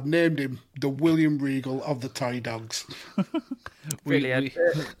Regal. I've named him the William Regal of the toy dogs.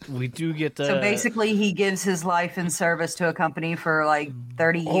 we do get... So basically he gives his life in service to a company for like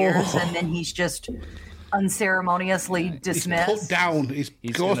 30 years, and then he's just unceremoniously dismissed. He's put down. He's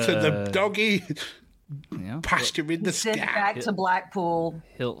go to the doggy... pasture in the sky. Sent back to Blackpool.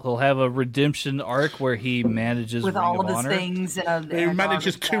 He'll have a redemption arc where he manages with Ring all of of his Honor. things. He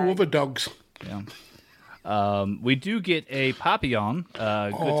manages two other dogs. Yeah. We do get a Papillon, Good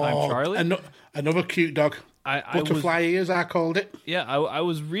Time Charlie. Another cute dog. Butterfly ears, I called it. Yeah, I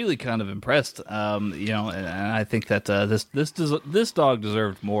was really kind of impressed. And I think that this dog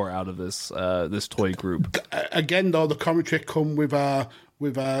deserved more out of this toy group. Again, though, the commentary come with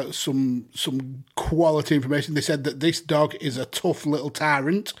some quality information. They said that this dog is a tough little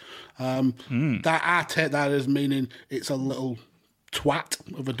tyrant. That I take that as meaning it's a little twat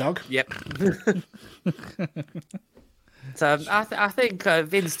of a dog. Yep. So I think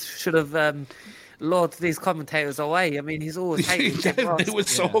Vince should have lured these commentators away. I mean, he's always hating Tim Ross. They were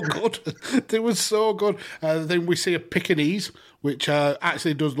so good. They were so good. Then we see a Pekingese, which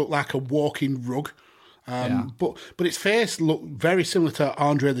actually does look like a walking rug. But its face looked very similar to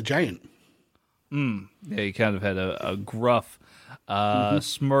Andre the Giant. Yeah, he kind of had a gruff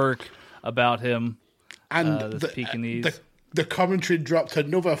smirk about him. And the Pekingese. The commentary dropped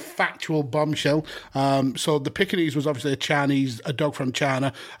another factual bombshell. So the Pekingese was obviously a dog from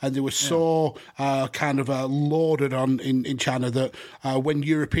China, and they were so lauded on in China that when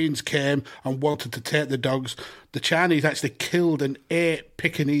Europeans came and wanted to take the dogs, the Chinese actually killed and ate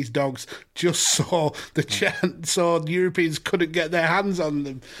Pekingese dogs just so the Europeans couldn't get their hands on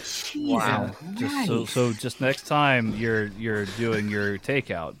them. Wow! So just next time you're doing your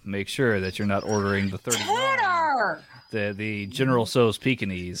takeout, make sure that you're not ordering the 39. The General Tso's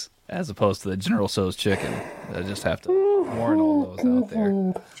Pekingese as opposed to the General Tso's chicken. I just have to warn all those out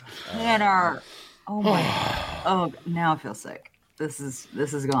there. Tanner. Oh my! Oh, now I feel sick. This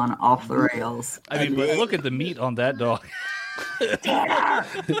has gone off the rails. I mean, but look at the meat on that dog.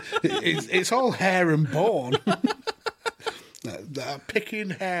 It's all hair and bone. Picking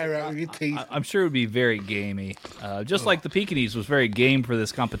hair out of your teeth. I'm sure it would be very gamey. Just like the Pekingese was very game for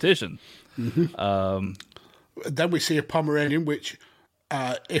this competition. Then we see a Pomeranian, which,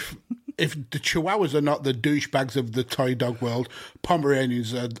 if the Chihuahuas are not the douchebags of the toy dog world,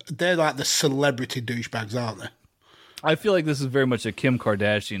 Pomeranians they're like the celebrity douchebags, aren't they? I feel like this is very much a Kim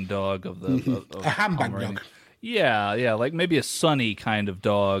Kardashian dog of the a handbag Pomeranian. dog. Yeah, like maybe a Sunny kind of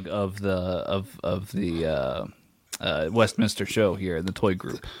dog of the Westminster show here in the toy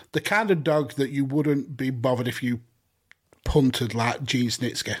group. The kind of dog that you wouldn't be bothered if you punted like Gene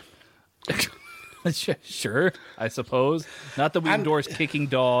Snitsky. Sure, I suppose. Not that we endorse kicking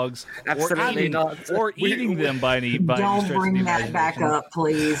dogs or eating them by any Don't stretch bring of the that back imagination. up,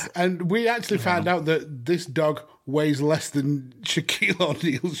 please. And we actually found out that this dog weighs less than Shaquille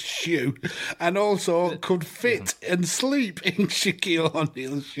O'Neal's shoe, and also could fit and sleep in Shaquille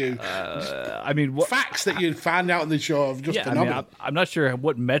O'Neal's shoe. I mean, facts that you'd find out on the show of just phenomenal. I'm not sure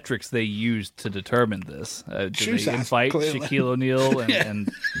what metrics they used to determine this. Do Shoe they size, invite clearly. Shaquille O'Neal Yeah.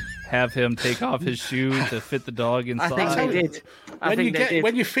 and have him take off his shoe to fit the dog inside? I think they did.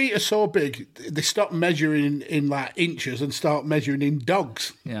 When your feet are so big, they stop measuring in like inches and start measuring in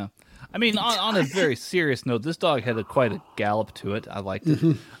dogs. Yeah. I mean, on a very serious note, this dog had quite a gallop to it. I liked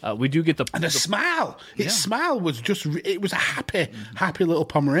it. We do get the smile. Its smile was it was a happy little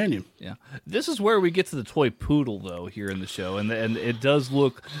Pomeranian. Yeah. This is where we get to the toy poodle, though, here in the show. And it does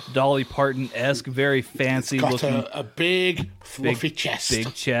look Dolly Parton-esque, very fancy Got looking. a big, fluffy chest.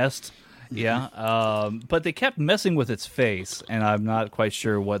 Big chest. Yeah. But they kept messing with its face, and I'm not quite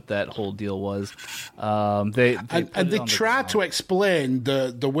sure what that whole deal was. They tried to explain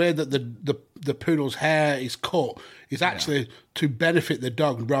the way that the poodle's hair is cut is actually to benefit the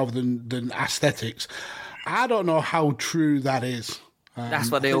dog rather than aesthetics. I don't know how true that is.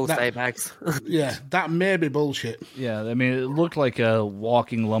 That's what they all say, Max. Yeah, that may be bullshit. Yeah, I mean, it looked like a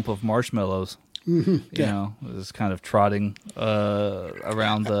walking lump of marshmallows. You know, it was kind of trotting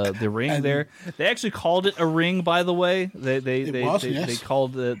around the ring there. They actually called it a ring, by the way. They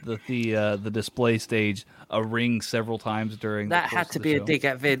called the display stage a ring several times during that the course had to of be the a show. That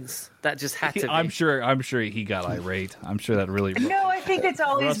at Vince. That just had to be. I'm sure he got irate. I'm sure that really. No, I think it's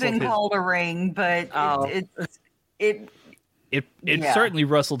always been called a ring, but it certainly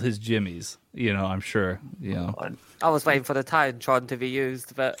rustled his jimmies. You know, I'm sure. You know, I was waiting for the Titantron to be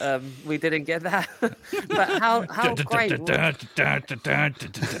used, but we didn't get that. But how great?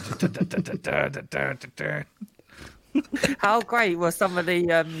 How great were some of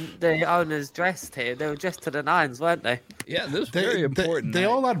the owners dressed here? They were dressed to the nines, weren't they? Yeah, this was very important. They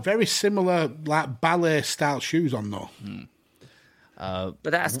all had very similar like ballet style shoes on though.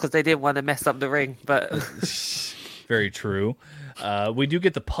 But that's because they didn't want to mess up the ring. But very true. We do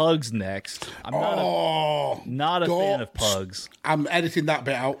get the pugs next. I'm not a fan of pugs. I'm editing that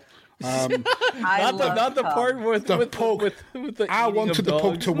bit out. Not the part with the pug. With the I wanted the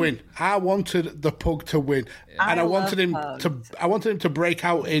pug to win. I wanted the pug to win, and I wanted him to break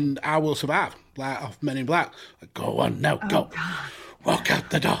out in "I Will Survive," like off Men in Black. Like, go on now, go. Walk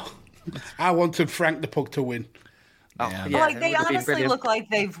out the door. I wanted Frank the Pug to win. Oh, Yeah. yeah, Like, they it would've been honestly brilliant. look like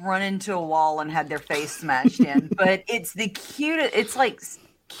they've run into a wall and had their face smashed in, but it's the cutest. It's like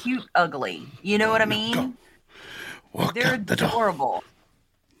cute ugly. You know what I mean? Walk They're out the door. adorable.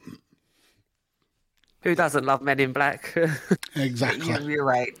 Who doesn't love Men in Black? Exactly. You're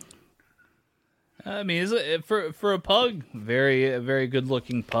right. I mean, is it for a pug? Very good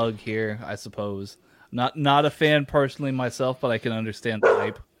looking pug here, I suppose. Not a fan personally myself, but I can understand the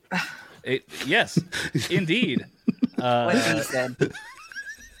hype. Yes, indeed. What he said.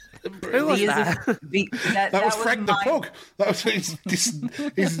 Who was He is that? That was Frank the Pug. That was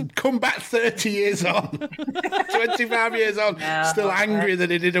he's come back 30 years on, 25 years on, still angry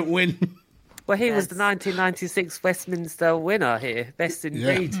that he didn't win. Well, he was the 1996 Westminster winner here. Best in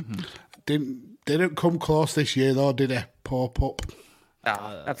breed. Didn't come close this year though, did he? Poor pup.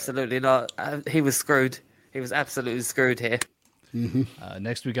 Oh, absolutely not. He was screwed. He was absolutely screwed here.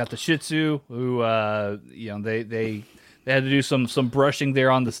 Next, we got the Shih Tzu, who they had to do some brushing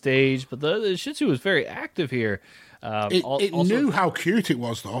there on the stage, but the Shih Tzu was very active here. It knew how cute it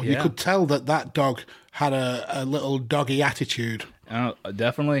was, though. Yeah. You could tell that dog had a little doggy attitude.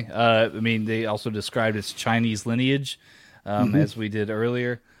 Definitely. I mean, they also described its Chinese lineage, as we did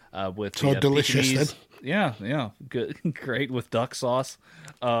earlier. With So the, delicious, Pekingese. then. Yeah, good, great with duck sauce.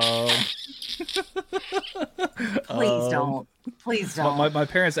 Please don't. My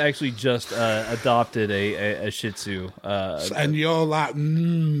parents actually just adopted a Shih Tzu. And you're like,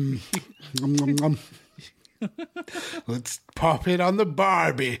 nom, nom, nom. Let's pop it on the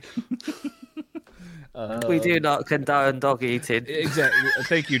Barbie. We do not condone dog eating. Exactly.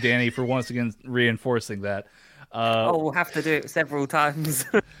 Thank you, Danny, for once again reinforcing that. We'll have to do it several times.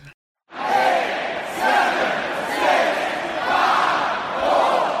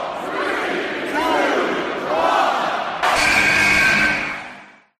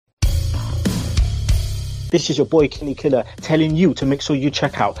 This is your boy Kenny Killer telling you to make sure you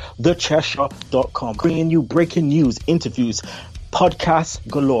check out thechairshot.com, bringing you breaking news, interviews, podcasts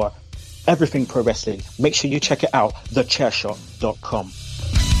galore, everything pro wrestling. Make sure you check it out, thechairshot.com.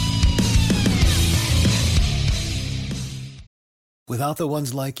 Without the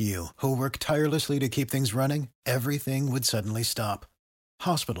ones like you, who work tirelessly to keep things running, everything would suddenly stop.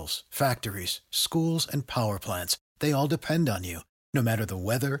 Hospitals, factories, schools, and power plants, they all depend on you. No matter the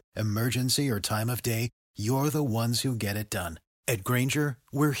weather, emergency, or time of day, you're the ones who get it done. At Grainger,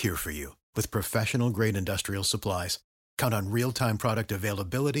 we're here for you with professional-grade industrial supplies. Count on real-time product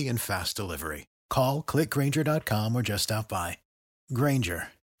availability and fast delivery. Call, click Grainger.com, or just stop by. Grainger,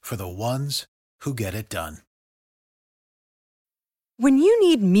 for the ones who get it done. When you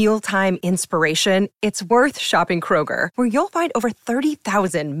need mealtime inspiration, it's worth shopping Kroger, where you'll find over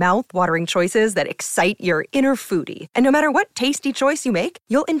 30,000 mouth-watering choices that excite your inner foodie. And no matter what tasty choice you make,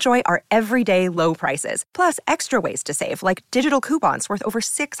 you'll enjoy our everyday low prices, plus extra ways to save, like digital coupons worth over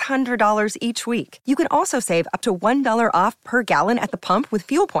 $600 each week. You can also save up to $1 off per gallon at the pump with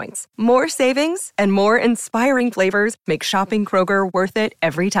fuel points. More savings and more inspiring flavors make shopping Kroger worth it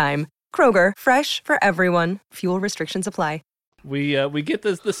every time. Kroger, fresh for everyone. Fuel restrictions apply. We get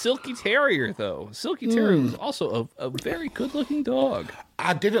the Silky Terrier, though. Silky Terrier was also a very good-looking dog.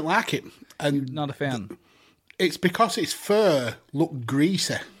 I didn't like it. And not a fan. It's because its fur looked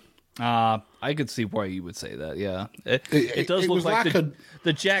greasy. I could see why you would say that, yeah. It does look like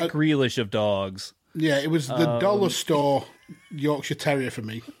the Jack Grealish of dogs. Yeah, it was the dollar store Yorkshire Terrier for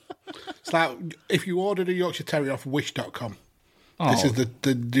me. It's like if you ordered a Yorkshire Terrier off Wish.com. This is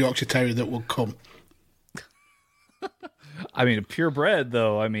the Yorkshire Terrier that will come. I mean, a purebred,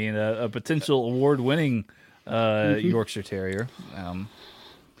 though. I mean, a potential award-winning Yorkshire Terrier.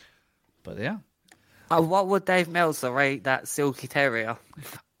 But yeah. What would Dave Meltzer rate that Silky Terrier?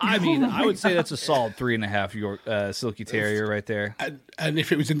 I mean, I would say that's a solid 3.5 Silky Terrier right there. And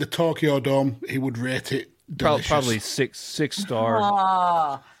if it was in the Tokyo Dome, he would rate it delicious. Probably six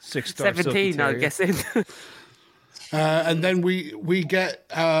star. 6-star 17, I'm guessing. And then we get,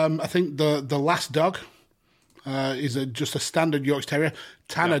 I think the last dog is just a standard Yorkshire Terrier.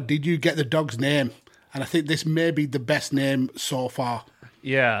 Tanner, did you get the dog's name? And I think this may be the best name so far.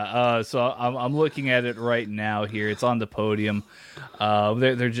 Yeah, so I'm looking at it right now here. It's on the podium.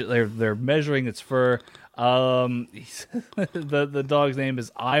 They're measuring its fur. The dog's name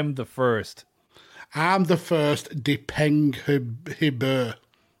is I'm the First. I'm the First Depeng Hibur,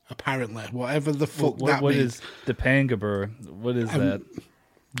 apparently. Whatever the fuck that what means. Is Depengabur? What is that?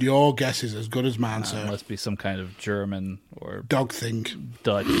 Your guess is as good as mine, sir. It must be some kind of German or dog thing.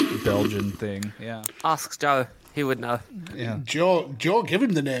 Dutch, Belgian thing. Yeah. Ask Joe. He would know. Yeah. Joe, give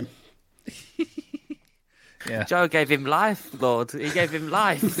him the name. Yeah. Joe gave him life, Lord. He gave him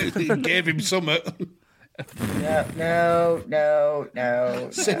life. He gave him summer. No.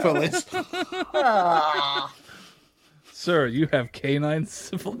 Syphilis. Ah. Sir, you have canine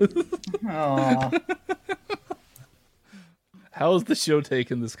syphilis. Aw. How is the show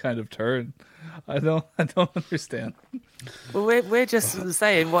taking this kind of turn? I don't understand. Well, we're just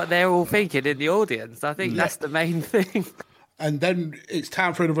saying what they're all thinking in the audience. I think that's the main thing. And then it's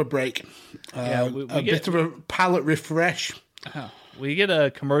time for another break. We a bit of a palate refresh. We get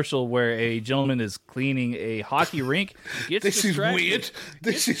a commercial where a gentleman is cleaning a hockey rink. This is weird.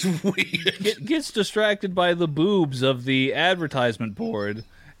 Gets distracted by the boobs of the advertisement board,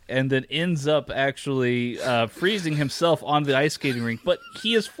 and then ends up actually freezing himself on the ice skating rink. But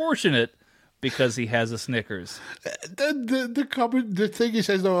he is fortunate because he has a Snickers. The thing he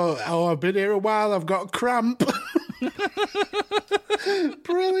says, oh, I've been here a while, I've got cramp.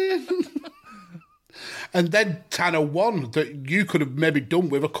 Brilliant. And then Tanner, one that you could have maybe done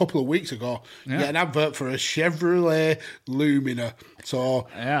with a couple of weeks ago, get an advert for a Chevrolet Lumina. So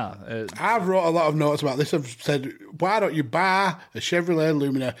I've wrote a lot of notes about this. I've said, why don't you buy a Chevrolet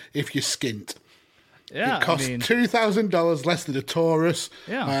Lumina if you're skint? Yeah, it costs $2,000 less than a Taurus.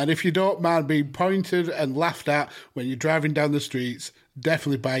 Yeah. And if you don't mind being pointed and laughed at when you're driving down the streets,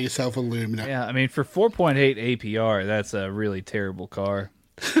 definitely buy yourself a Lumina. Yeah, I mean, for 4.8 APR, that's a really terrible car.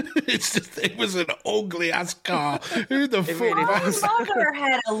 It was an ugly ass car. Who the fuck? My mother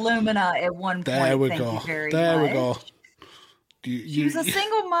had a Lumina at one point. There we Thank go. you very There much. we go. She was a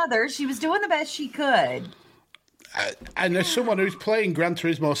single mother. She was doing the best she could. And as someone who's playing Gran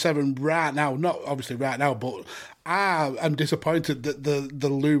Turismo 7 right now, not obviously right now, but I am disappointed that the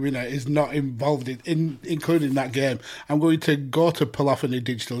Lumina is not involved in including that game. I'm going to go to Polyphony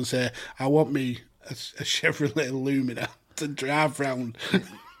Digital and say, I want me a Chevrolet Lumina to drive around.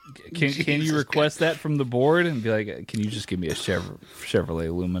 Can you request that from the board and be like, can you just give me a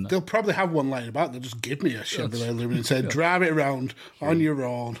Chevrolet Lumina? They'll probably have one lying about. They'll just give me a Chevrolet Lumina and say, drive it around on your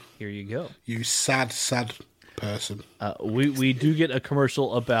own. Here you go. You sad person. We do get a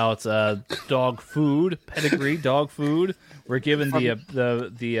commercial about dog food, pedigree dog food. We're given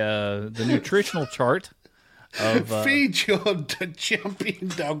the nutritional chart of feed your champion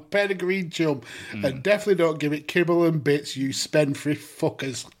dog pedigree chum, and definitely don't give it kibble and bits, you spendthrift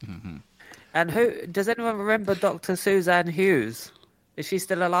fuckers. Mm-hmm. And who does anyone remember Dr. Suzanne Hughes? Is she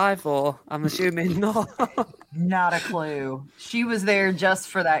still alive, or I'm assuming not? Not a clue. She was there just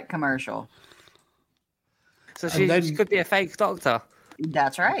for that commercial. So she could be a fake doctor.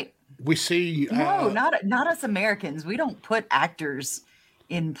 That's right. We see. No, not us Americans. We don't put actors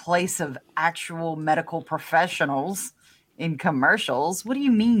in place of actual medical professionals in commercials. What do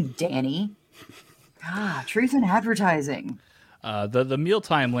you mean, Danny? Truth in advertising. The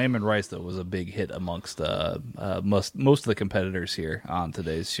mealtime lamb rice, though, was a big hit amongst most of the competitors here on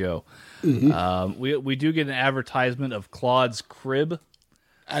today's show. Mm-hmm. We do get an advertisement of Claude's Crib.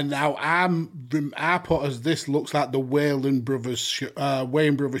 And now I put as this looks like the Wayne Brothers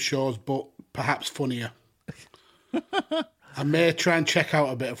shows, but perhaps funnier. I may try and check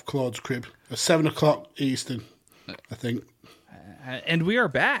out a bit of Claude's Crib at 7:00 Eastern, I think. And we are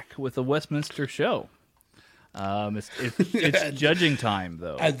back with the Westminster show. It's judging time,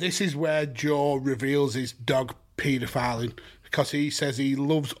 though. And this is where Joe reveals his dog paedophiling, because he says he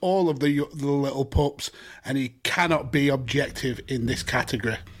loves all of the little pups and he cannot be objective in this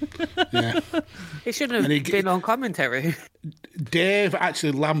category. Yeah. He shouldn't have been on commentary. Dave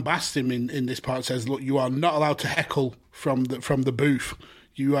actually lambasts him in this part, says, look, you are not allowed to heckle from the booth.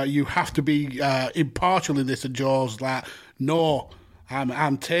 You have to be impartial in this. And Joe's like, no,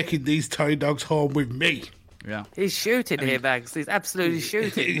 I'm taking these toy dogs home with me. Yeah, he's shooting here, Bags. He's absolutely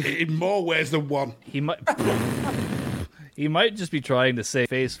shooting. In more ways than one. He might just be trying to save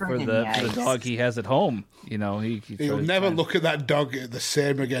face for the dog he has at home. You know, he'll never look at that dog the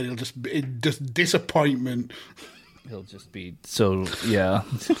same again. He'll just disappointment. He'll just be so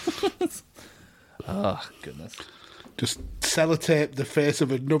oh goodness. Just sellotape the face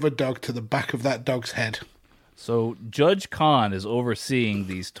of another dog to the back of that dog's head. So Judge Khan is overseeing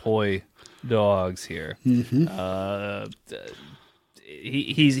these toy dogs here. Mm-hmm.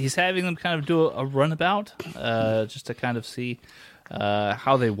 He's having them kind of do a runabout, just to kind of see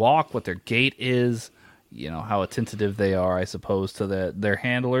how they walk, what their gait is, you know, how attentive they are, I suppose, to their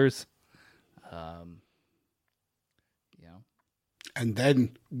handlers. And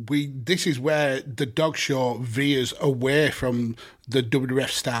then this is where the dog show veers away from the WWF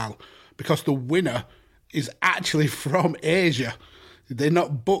style, because the winner is actually from Asia. They're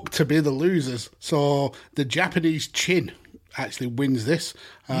not booked to be the losers. So the Japanese Chin actually wins this,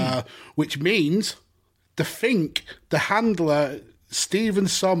 which means the Fink, the handler, Stephen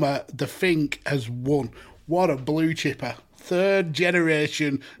Sommer, the Fink, has won. What a blue chipper. 3rd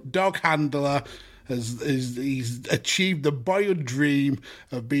generation dog handler. He's achieved the boyhood dream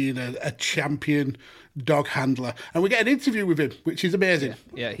of being a champion dog handler. And we get an interview with him, which is amazing.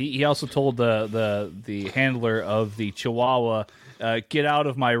 Yeah, he also told the handler of the Chihuahua, get out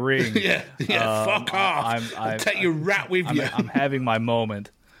of my ring. Fuck off. I'll take your rat with you. I'm having my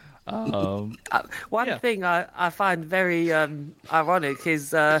moment. One thing I find very ironic is,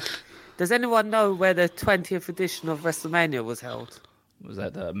 does anyone know where the 20th edition of WrestleMania was held? Was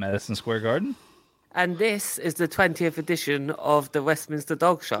that Madison Square Garden? And this is the 20th edition of the Westminster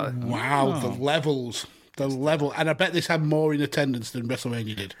Dog Show. Wow, the levels. And I bet this had more in attendance than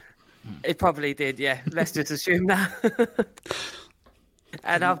WrestleMania did. It probably did, yeah. Let's just assume that.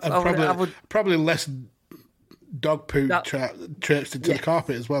 And I would probably less dog poo traipsed into the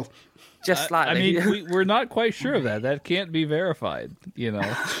carpet as well. Just slightly. I mean, we're not quite sure of that. That can't be verified, you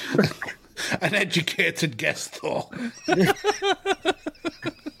know. An educated guess, though.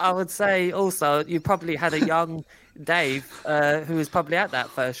 I would say also you probably had a young Dave who was probably at that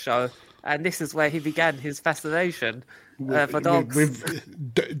first show, and this is where he began his fascination for dogs.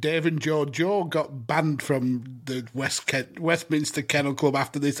 With Dave and Joe. Joe got banned from the Westminster Kennel Club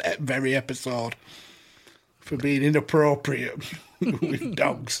after this very episode for being inappropriate with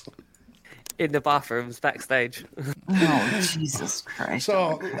dogs. In the bathrooms backstage. Oh, Jesus Christ.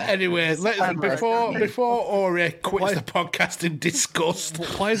 So, anyway, before Ori quits the podcast in disgust.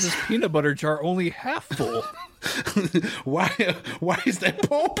 Why is this peanut butter jar only half full? Why is there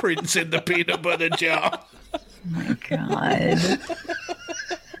paw prints in the peanut butter jar? Oh, my God.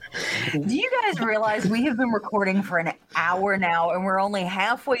 Do you guys realize we have been recording for an hour now, and we're only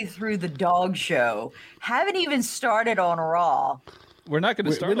halfway through the dog show? Haven't even started on Raw. We're not going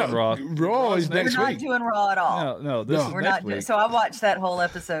to start on Raw. Raw is next week. We're not doing Raw at all. No, this is next week. So I watched that whole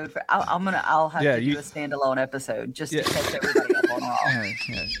episode. I'll have to do a standalone episode just to catch everybody up on Raw.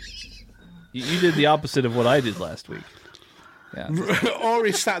 Yeah. You did the opposite of what I did last week. Yeah.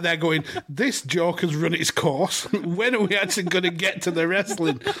 Ori sat there going, "This joke has run its course. When are we actually going to get to the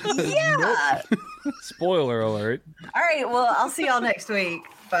wrestling?" Yeah. Nope. Spoiler alert. All right. Well, I'll see y'all next week.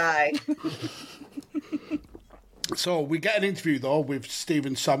 Bye. So we get an interview, though, with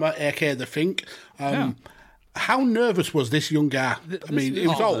Stephen Sommer, a.k.a. The Fink. How nervous was this young guy? I mean, it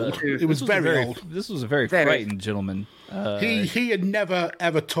was old. It was very old. This was a very frightened gentleman. He had never,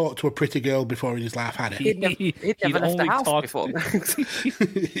 ever talked to a pretty girl before in his life, had he? He'd never left the house before.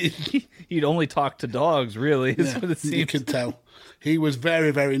 He'd only talked to dogs, really, is what it seems. You can tell. He was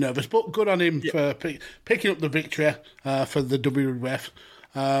very, very nervous, but good on him for picking up the victory for the WWF.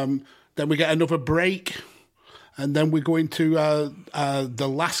 Then we get another break. And then we go into the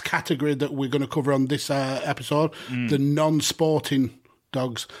last category that we're going to cover on this episode, the non-sporting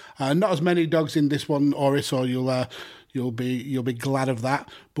dogs. Not as many dogs in this one, Ori, so you'll be glad of that.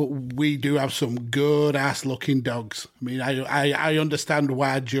 But we do have some good ass looking dogs. I mean, I understand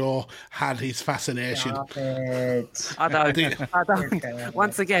why Joe had his fascination. I don't.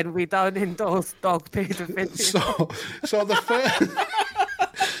 Once again, we don't endorse dog pedophilia. So the first.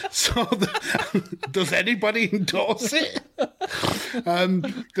 Does anybody endorse it?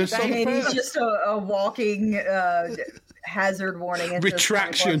 He's just a walking hazard warning.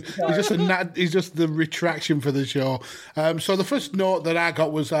 Retraction. He's just the retraction for the show. So the first note that I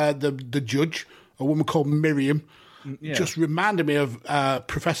got was the judge, a woman called Miriam, just reminded me of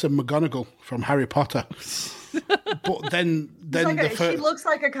Professor McGonagall from Harry Potter. But then she looks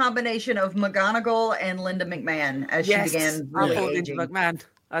like a combination of McGonagall and Linda McMahon as she began really aging. McMahon.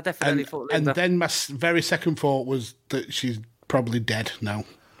 I definitely thought Linda. And then my very second thought was that she's probably dead now.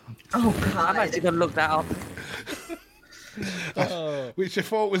 Oh, God. I'm actually going to look that up. Which I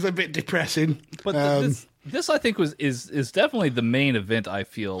thought was a bit depressing. But this I think is definitely the main event, I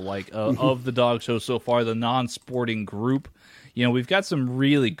feel like, of the dog show so far, the non-sporting group. You know, we've got some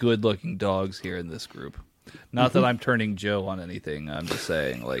really good-looking dogs here in this group. Not that I'm turning Joe on anything. I'm just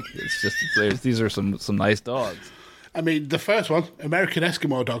saying, like, it's just these are some nice dogs. I mean, the first one, American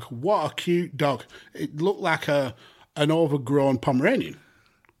Eskimo dog. What a cute dog! It looked like an overgrown Pomeranian.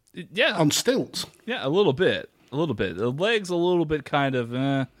 Yeah, on stilts. Yeah, a little bit. The legs a little bit kind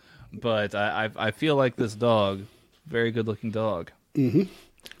of, but I feel like this dog, very good looking dog. Mm-hmm.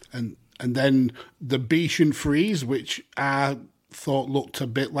 And then the Bichon Frise, which I thought looked a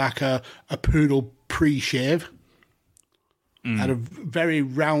bit like a poodle pre-shave. Had a very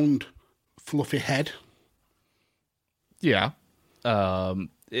round, fluffy head. Yeah.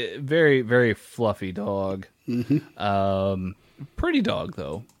 Very, very fluffy dog. Mm-hmm. Pretty dog,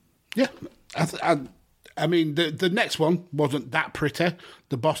 though. Yeah. I mean, the next one wasn't that pretty.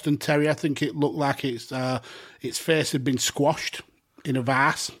 The Boston Terrier, I think it looked like its face had been squashed in a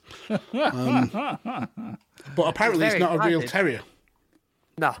vase. But apparently it's not a real terrier.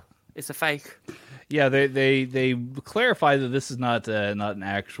 No, it's a fake. Yeah, they clarify that this is not an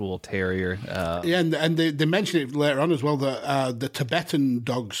actual terrier. Yeah, and they mention it later on as well, that the Tibetan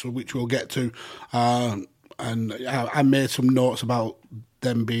dogs, which we'll get to, and I made some notes about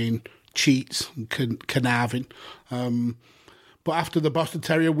them being cheats and conniving. But after the Boston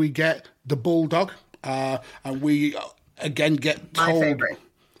Terrier, we get the Bulldog, and we again get told... My favourite.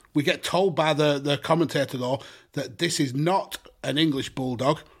 We get told by the commentator, though, that this is not an English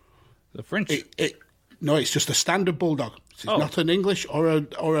Bulldog. The French? No, it's just a standard Bulldog. It's not an English or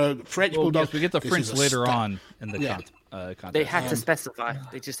a French Bulldog. Yes, we get the French later on in the contest. They had to specify.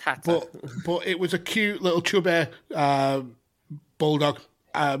 They just had to. But it was a cute little chubby Bulldog.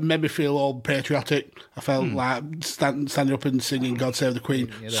 Made me feel all patriotic. I felt like standing up and singing "God Save the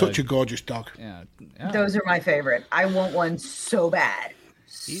Queen." Such a gorgeous dog. Yeah. Those are my favorite. I want one so bad.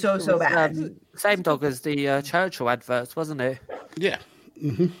 So bad. Same dog as the Churchill adverts, wasn't it? Yeah.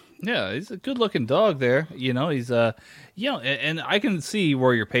 Mm-hmm. Yeah, he's a good-looking dog there. You know, he's and I can see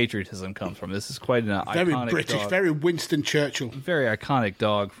where your patriotism comes from. This is quite an very iconic British, dog. very Winston Churchill. Very iconic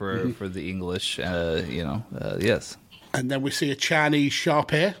dog for the English. Yes. And then we see a Chinese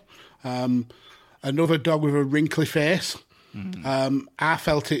Shar-Pei, another dog with a wrinkly face. I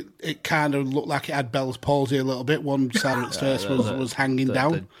felt it kind of looked like it had Bell's palsy a little bit. One side of its face was hanging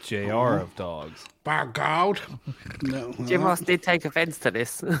down. The JR of dogs. By God. No, Jim Ross did take offence to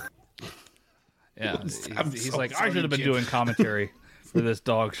this. Yeah, he's like, I should have been doing commentary for this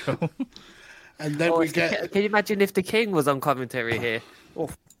dog show. And then we get... Can you imagine if the King was on commentary here? Oh,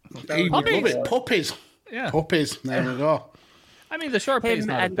 he would love it. Puppies. Yeah. Puppies. There we go. I mean, the Shar-Pei is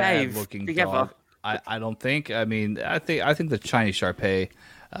not a bad-looking together. dog. I don't think. I mean, I think the Chinese Shar-Pei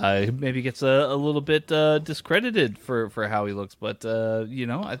maybe gets a little bit discredited for how he looks, but I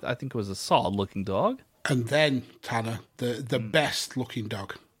think it was a solid-looking dog. And then Tanner, the best-looking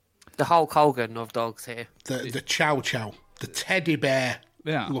dog, the Hulk Hogan of dogs here, the Chow Chow, the teddy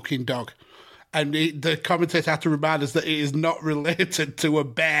bear-looking dog. And the commentator had to remind us that it is not related to a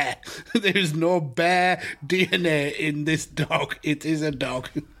bear. There is no bear DNA in this dog. It is a dog.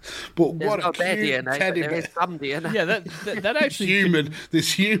 But There's what no a bear cute DNA, teddy but bear. there is some DNA. Yeah, that actually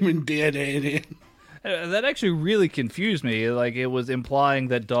There's human DNA in it. That actually really confused me. Like, it was implying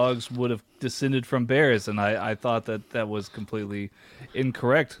that dogs would have descended from bears, and I thought that was completely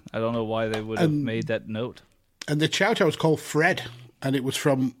incorrect. I don't know why they would have made that note. And the Chow Chow was called Fred. And it was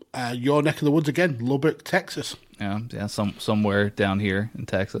from your neck of the woods again, Lubbock, Texas. Yeah, somewhere down here in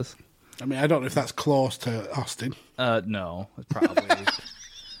Texas. I mean, I don't know if that's close to Austin. No, it's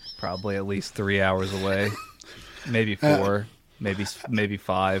probably at least 3 hours away, maybe 4, maybe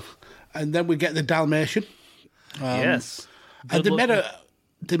 5. And then we get the Dalmatian. Yes, and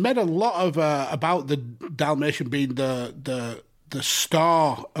they made a lot of about the Dalmatian being the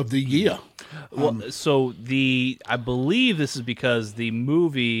star of the year. Well, I believe this is because the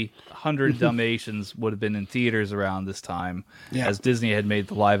movie 100 Dalmatians would have been in theaters around this time, as Disney had made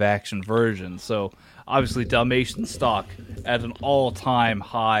the live-action version. So obviously, Dalmatian stock at an all-time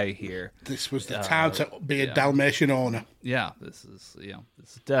high here. This was the time to be a Dalmatian owner. Yeah, this is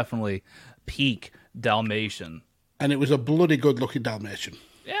definitely peak Dalmatian, and it was a bloody good-looking Dalmatian.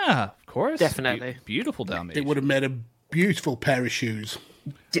 Yeah, of course, definitely beautiful Dalmatian. It would have made a beautiful pair of shoes.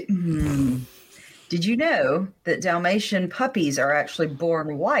 Did you know that Dalmatian puppies are actually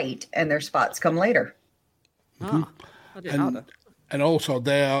born white and their spots come later? Oh, I didn't know that. And also,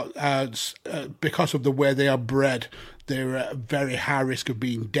 they are because of the way they are bred, they're at a very high risk of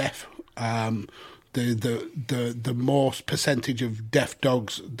being deaf. The most percentage of deaf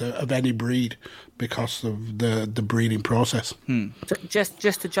dogs of any breed because of the breeding process. So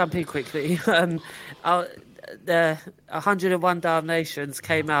just to jump in quickly, the 101 Dalmatians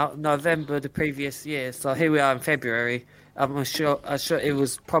came out November the previous year, so here we are in February. I'm sure it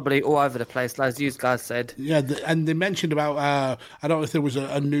was probably all over the place, like you guys said. Yeah, and they mentioned about, I don't know if there was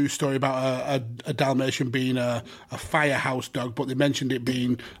a news story about a Dalmatian being a firehouse dog, but they mentioned it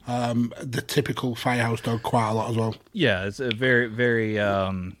being the typical firehouse dog quite a lot as well. Yeah, it's a very, very,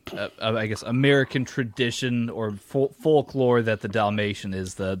 I guess, American tradition or folklore that the Dalmatian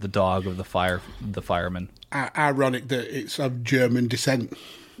is the dog of the fireman. Ironic that it's of German descent.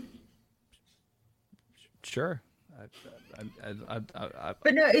 Sure.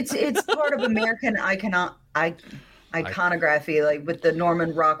 But no, it's part of American iconography, like with the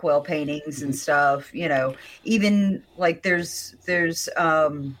Norman Rockwell paintings and stuff. You know, even like there's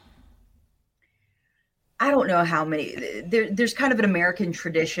I don't know how many. There's kind of an American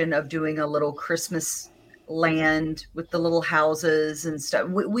tradition of doing a little Christmas land with the little houses and stuff.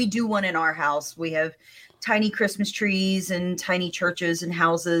 We do one in our house. We have tiny Christmas trees and tiny churches and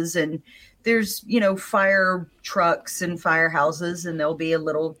houses, and there's, fire trucks and firehouses, and there'll be a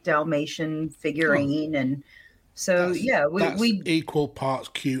little Dalmatian figurine. And so, we equal parts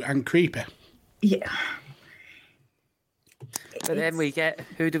cute and creepy. Yeah. But then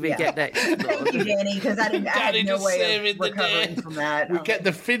who do we get next? Thank you, Danny, because I had no way of recovering from that. We get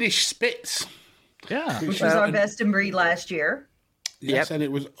the Finnish Spitz. Yeah. Which was our best in breed last year. Yes, and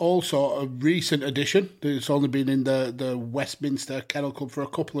it was also a recent addition. It's only been in the Westminster Kennel Club for a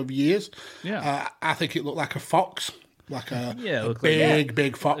couple of years. Yeah. I think it looked like a fox, like a big,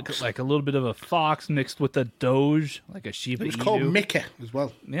 big fox. Like a little bit of a fox mixed with a doge, like a Shiba Inu. It was called Mickey as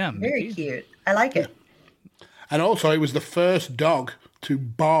well. Yeah, Very Mickey. cute. I like it. And also, it was the first dog to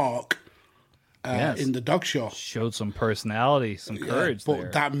bark in the dog show. Showed some personality, some courage but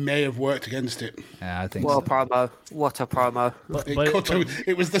there. that may have worked against it. Yeah, I think What a promo. What a promo.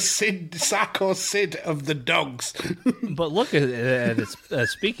 It was the Psycho Sid of the dogs. But look at it.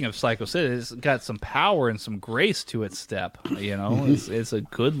 Speaking of Psycho Sid, it's got some power and some grace to its step. It's a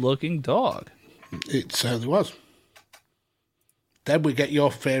good-looking dog. It certainly was. Then we get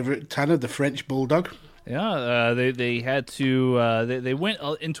your favourite, Tanner, the French Bulldog. Yeah, they had to. They went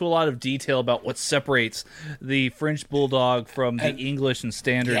into a lot of detail about what separates the French Bulldog from the English and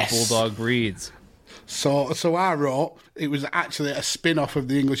Standard Bulldog breeds. So I wrote it was actually a spin-off of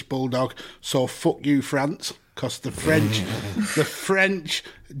the English Bulldog. So fuck you, France, because the French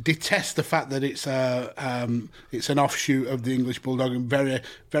detest the fact that it's an offshoot of the English Bulldog and very,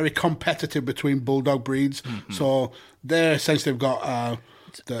 very competitive between Bulldog breeds. Mm-hmm. So they essentially have got.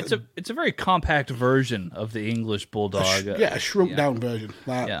 It's a very compact version of the English Bulldog. A shrunk down version.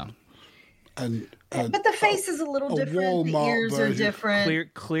 But the face is a little different. The ears are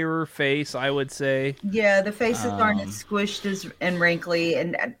different. Clearer face, I would say. Yeah, the faces aren't as squished and wrinkly,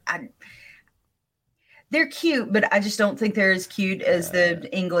 and they're cute, but I just don't think they're as cute as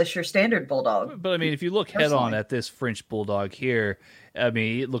the English or Standard Bulldog. But I mean, if you look head on at this French Bulldog here, I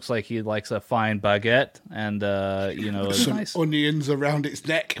mean, it looks like he likes a fine baguette and some nice onions around its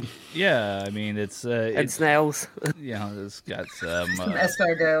neck. Yeah, I mean, it's and snails. It's got some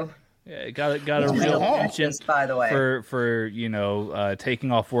escargot. Yeah, got a real penchant, by the way, for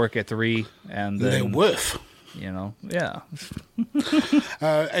taking off work at 3 and then, they're worth. It's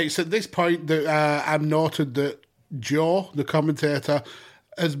at this point that I've noted that Joe, the commentator,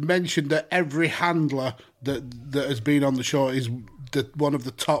 has mentioned that every handler that has been on the show is one of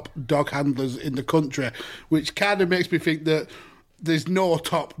the top dog handlers in the country, which kind of makes me think that there's no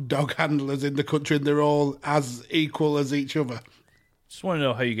top dog handlers in the country and they're all as equal as each other. Just want to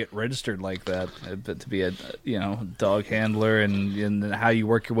know how you get registered like that, to be a dog handler, and how you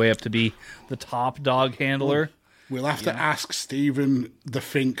work your way up to be the top dog handler. We'll have to ask Stephen the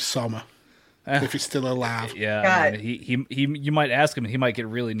Fink Sommer if he's still alive. Yeah, he you might ask him, and he might get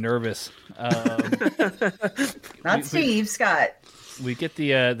really nervous. Not Steve, Scott. We get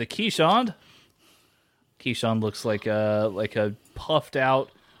the Keeshond. Keeshond looks like a puffed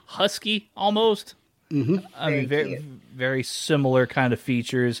out husky almost. Mm-hmm. I mean, very similar kind of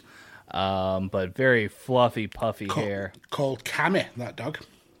features, but very fluffy, puffy hair. Called Cammy, that dog.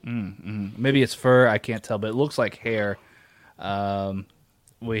 Mm-hmm. Maybe it's fur, I can't tell, but it looks like hair.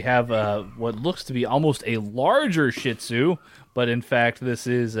 We have what looks to be almost a larger Shih Tzu, but in fact, this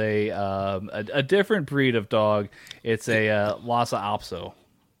is a different breed of dog. It's a Lhasa Apso,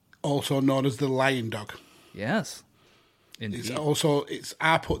 also known as the lion dog. Yes, indeed.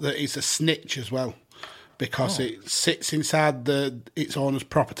 I put that it's a snitch as well, because it sits inside its owner's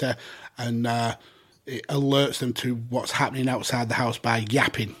property and it alerts them to what's happening outside the house by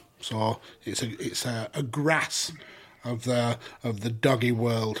yapping. So it's a grass of the doggy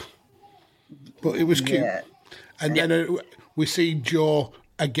world. But it was cute. Yeah. And then we see Joe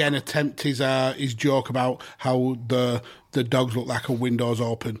again attempt his joke about how the dogs look like a windows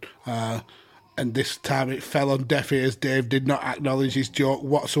open. And this time it fell on deaf ears. Dave did not acknowledge his joke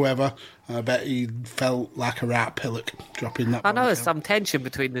whatsoever. I bet he felt like a rat pillock dropping that. I know there's some tension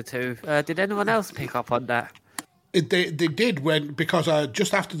between the two. Did anyone else pick up on that? They did because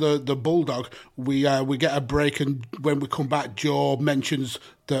just after the Bulldog, we get a break, and when we come back, Joe mentions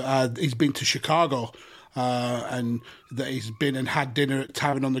that he's been to Chicago and that he's been and had dinner at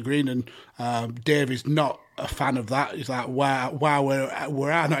Tavern on the Green, and Dave is not a fan of that. He's like, "Wow,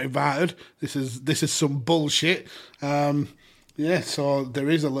 we're not invited. This is some bullshit." So there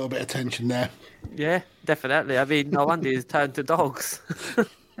is a little bit of tension there. Yeah, definitely. I mean, no wonder he's turned to dogs.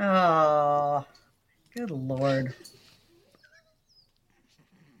 Oh. Good Lord.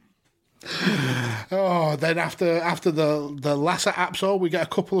 Oh, then after the Lhasa Apso, we get a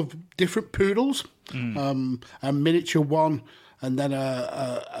couple of different poodles, a miniature one, and then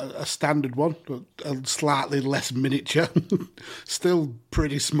a standard one, a slightly less miniature, still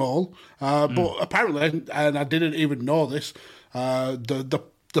pretty small. But apparently, and I didn't even know this, the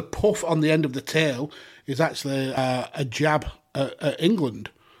puff on the end of the tail is actually a jab at England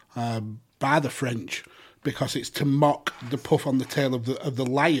by the French, because it's to mock the puff on the tail of the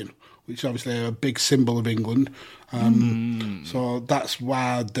lion, which is obviously a big symbol of England. So that's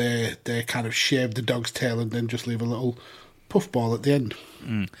why they kind of shave the dog's tail and then just leave a little puffball at the end.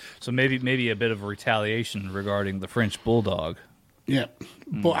 So maybe a bit of a retaliation regarding the French bulldog. Yeah,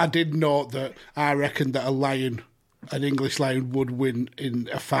 but I did note that I reckon that an English lion would win in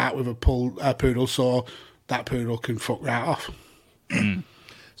a fight with a poodle, so that poodle can fuck right off.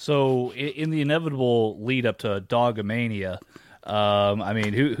 So in the inevitable lead up to Dogomania, I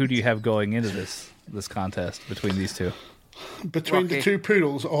mean, who do you have going into this contest between these two? Between Rocky. the two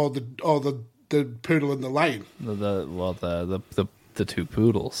poodles or the poodle and the lion? The two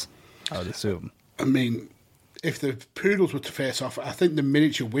poodles, I would assume. I mean, if the poodles were to face off, I think the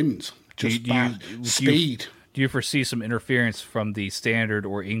miniature wins just by speed. Do you foresee some interference from the standard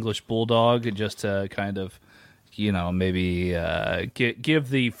or English bulldog just to kind of, maybe give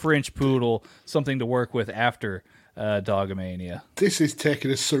the French poodle something to work with after Dogomania? This is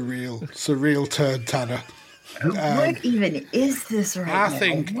taking a surreal turn, Tanner. What even is this right now? I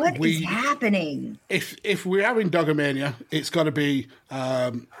think What is happening? If we're having Dogomania, it's got to be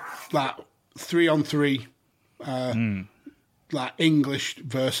like 3-on-3, like English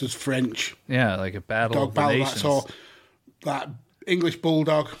versus French. Yeah, like a battle dog of the nations. So, like English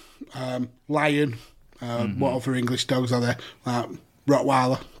bulldog, lion. What other English dogs are there? Like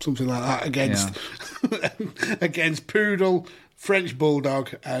Rottweiler, something like that against against poodle, French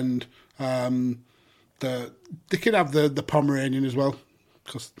bulldog, and they can have the Pomeranian as well.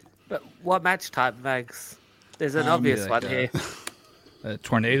 But what match type, Mags? There's an obvious one here. A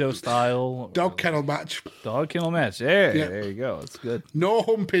tornado style dog kennel match. Dog kennel match. There you go. It's good. No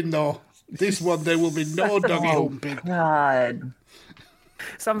humping though. This one there will be no doggy humping. God.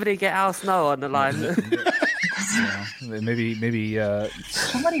 Somebody get Al Snow on the line. Maybe.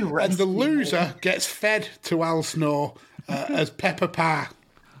 Somebody and the loser gets fed to Al Snow as Peppa Pie.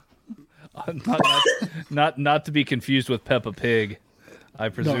 Not to be confused with Peppa Pig, I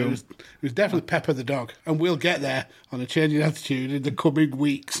presume. No, it was definitely Peppa the dog, and we'll get there on a changing attitude in the coming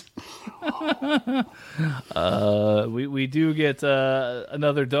weeks. We do get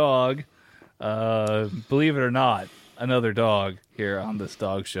another dog. Believe it or not, another dog here on this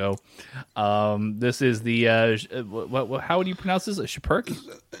dog show. This is the how would you pronounce this? A Schipperke?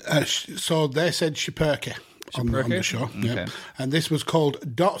 So they said Schipperke on the show. Okay. Yeah. And this was called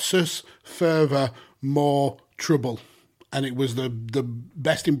Dotsus Further More Trouble, and it was the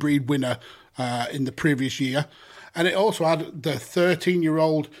best in breed winner in the previous year. And it also had the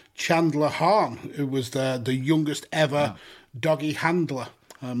 13-year-old Chandler Hahn, who was the youngest ever doggy handler.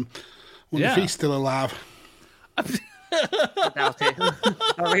 Wonder if he's still alive. I doubt it.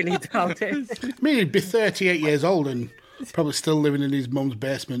 I really doubt it. I mean, he'd be 38 years old and probably still living in his mum's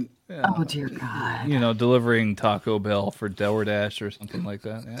basement. Yeah. Oh, dear God. Delivering Taco Bell for DoorDash or something like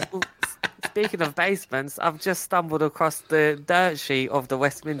that. Yeah. Speaking of basements, I've just stumbled across the dirt sheet of the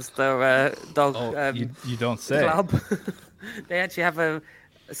Westminster Dog you don't say. Club. They actually have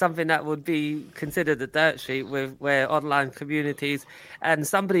something that would be considered a dirt sheet where online communities, and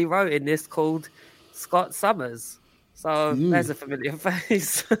somebody wrote in this called Scott Summers. So there's a familiar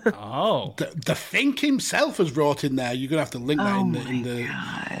face. Oh, the Fink himself has wrote in there. You're gonna have to link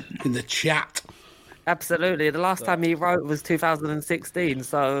that in the chat. Absolutely. The last time he wrote was 2016,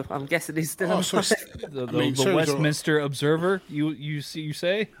 so I'm guessing he's still alive. So the Westminster Observer. You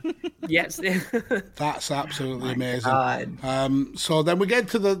say? Yes. That's absolutely amazing. So then we get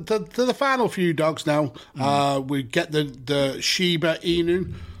to the final few dogs now. We get the Shiba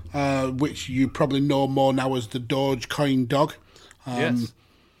Inu. Which you probably know more now as the Dogecoin dog. Yes.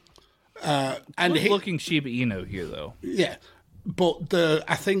 And looking Shiba Inu here, though. Yeah, but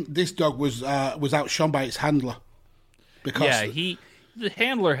I think this dog was outshone by its handler. Because the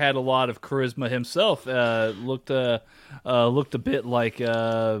handler had a lot of charisma himself. Looked a bit like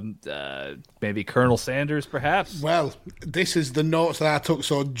maybe Colonel Sanders, perhaps. Well, this is the notes that I took.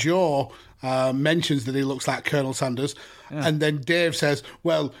 So Joe mentions that he looks like Colonel Sanders, and then Dave says,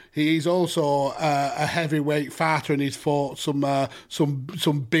 "Well, he's also a heavyweight fighter, and he's fought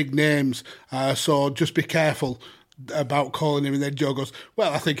some big names. So just be careful. about calling him, and then Joe goes,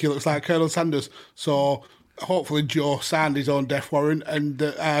 "Well, I think he looks like Colonel Sanders." So hopefully Joe signed his own death warrant, and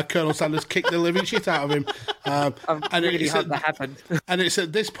Colonel Sanders kicked the living shit out of him. And really hope that happened. And it's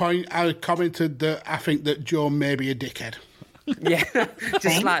at this point I commented that I think that Joe may be a dickhead. Yeah,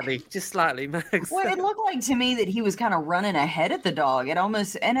 just slightly, Max. Well, it looked like to me that he was kind of running ahead of the dog. It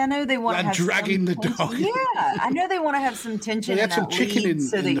almost, and I know they want to have dragging the tension. dog. Yeah, I know they want to have some tension They in had some that chicken lead in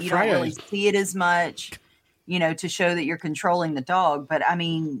so that the you don't fryer. really see it as much, to show that you're controlling the dog. But I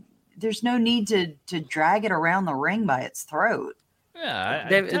mean, there's no need to drag it around the ring by its throat. Yeah,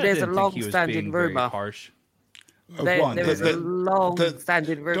 there's a long-standing rumor. Harsh. There was a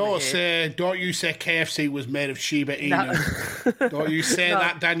long-standing rumor. Don't you say KFC was made of Shiba Inu? Don't you say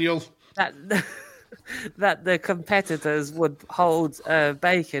that, Daniel? That the competitors would hold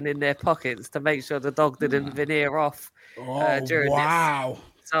bacon in their pockets to make sure the dog didn't veneer off during wow.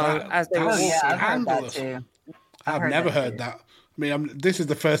 this. So as they were walking, I've heard that too. I've never heard that. I mean, this is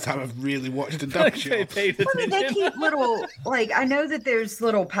the first time I've really watched a dog show. They keep little, I know that there's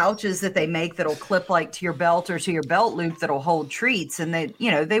little pouches that they make that'll clip to your belt or to your belt loop that'll hold treats, and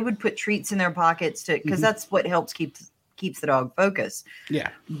they would put treats in their pockets because that's what helps keeps the dog focused. Yeah,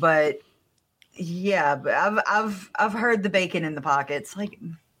 but I've heard the bacon in the pockets.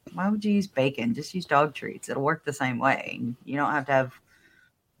 Why would you use bacon? Just use dog treats. It'll work the same way. You don't have to have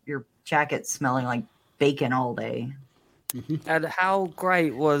your jacket smelling like bacon all day. And how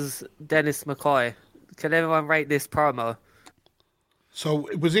great was Dennis McCoy? Can everyone rate this promo? So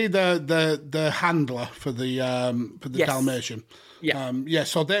was he the handler for the Yes. Dalmatian? Yeah.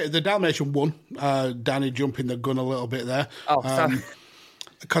 So the Dalmatian won. Danny jumping the gun a little bit there. Oh, sorry.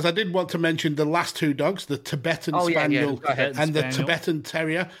 Because I did want to mention the last two dogs, the Tibetan Spaniel and the Tibetan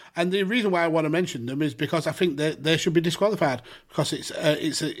Terrier. And the reason why I want to mention them is because I think they should be disqualified, because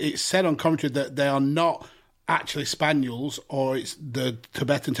it's said on commentary that they are not actually Spaniels, or it's the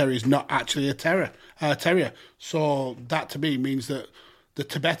Tibetan Terrier is not actually a terrier. So that to me means that the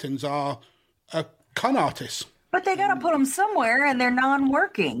Tibetans are con artists. But they got to put them somewhere, and they're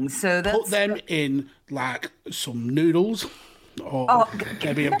non-working. So that's put them in some noodles. Or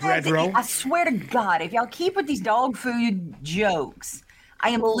maybe a bread roll. I swear to God, if y'all keep with these dog food jokes, I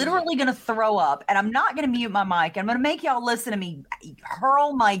am literally going to throw up, and I'm not going to mute my mic. I'm going to make y'all listen to me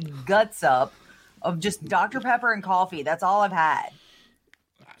hurl my guts up of just Dr. Pepper and coffee. That's all I've had.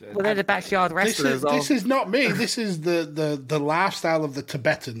 Well, they're the backyard wrestlers. This is not me. This is the lifestyle of the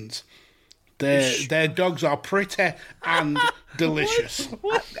Tibetans. Their dogs are pretty and delicious.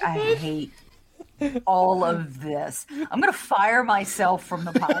 I hate all of this. I'm going to fire myself from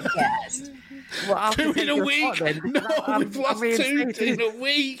the podcast. Well, 2 in a week. No, we've lost 2 in a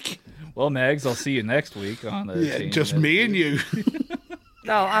week. Well, Megs, I'll see you next week on the just me and you.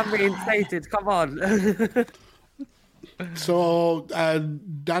 No, I'm reinstated. Come on. So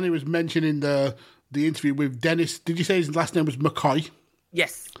Danny was mentioning the interview with Dennis. Did you say his last name was McCoy?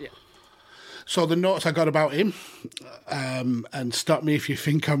 Yes. Yeah. So the notes I got about him, and stop me if you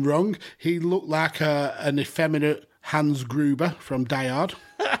think I'm wrong, he looked like an effeminate Hans Gruber from Die Hard.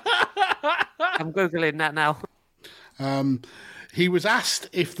 I'm Googling that now. He was asked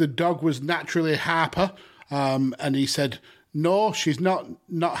if the dog was naturally Harper, and he said, no, she's not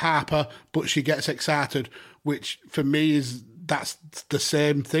Harper, but she gets excited, which for me that's the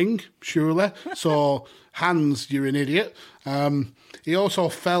same thing, surely. So, Hans, you're an idiot. He also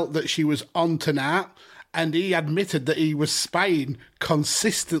felt that she was on tonight, and he admitted that he was spying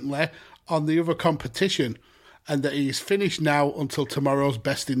consistently on the other competition, and that he's finished now until tomorrow's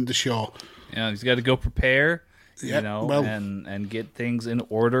Best in the Show. Yeah, he's got to go prepare, and get things in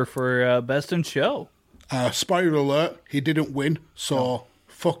order for Best in Show. Spoiler alert, he didn't win, so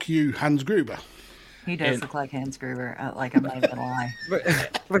fuck you, Hans Gruber. He does look like Hans Gruber. I'm not even gonna lie.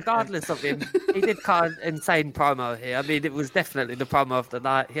 Regardless of him, he did kind of insane promo here. I mean, it was definitely the promo of the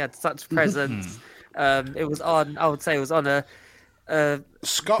night. He had such presence. It was on. I would say it was on a.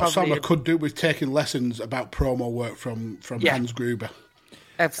 Scott Sommer could do with taking lessons about promo work from Hans Gruber.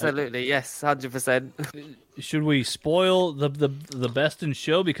 Absolutely, yes, 100%. Should we spoil the Best in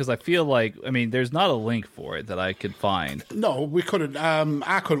Show? Because I feel like, there's not a link for it that I could find. No, we couldn't.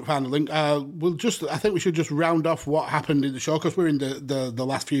 I couldn't find a link. I think we should just round off what happened in the show, because we're in the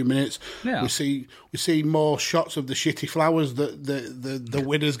last few minutes. Yeah. We see more shots of the shitty flowers that the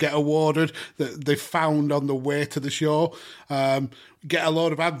winners get awarded that they found on the way to the show. Get a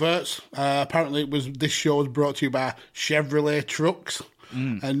load of adverts. Apparently, this show was brought to you by Chevrolet trucks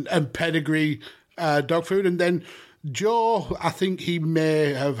and Pedigree. Dog food. And then Joe, I think he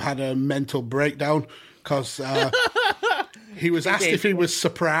may have had a mental breakdown, because He was asked if he was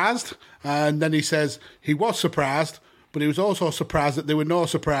surprised, and then he says he was surprised, but he was also surprised that there were no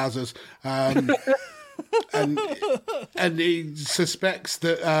surprises. And he suspects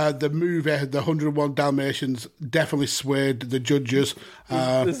that the movie, The 101 Dalmatians, definitely swayed the judges.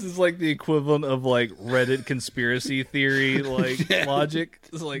 This is like the equivalent of like Reddit conspiracy theory logic.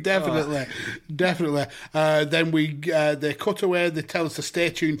 It's like definitely. Then they cut away. They tell us to stay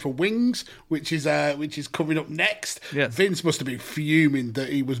tuned for Wings, which is coming up next. Yes. Vince must have been fuming that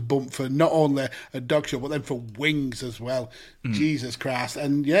he was bumped for not only a dog show but then for Wings as well. Jesus Christ!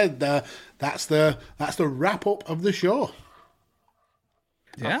 And that's the wrap up of the show.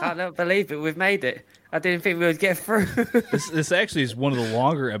 I can't believe it. We've made it. I didn't think we would get through. This actually is one of the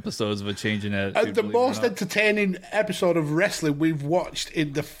longer episodes of A Change in Attitude. And the most entertaining episode of wrestling we've watched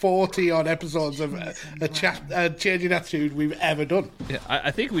in the 40-odd episodes of a Change in Attitude we've ever done. Yeah,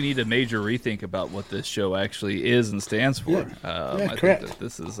 I think we need a major rethink about what this show actually is and stands for. I correct. think that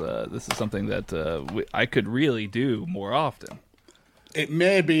this is something that I could really do more often. It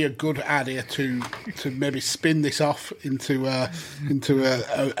may be a good idea to maybe spin this off into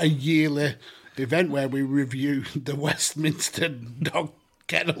a yearly event where we review the Westminster Dog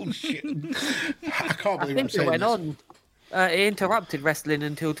Kennel shit. I can't believe I'm saying it went this. on. It interrupted wrestling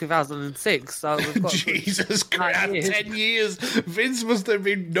until 2006. So we've got Jesus Christ, 10 years. Vince must have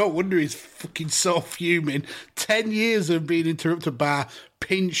been, no wonder he's fucking so fuming. 10 years of being interrupted by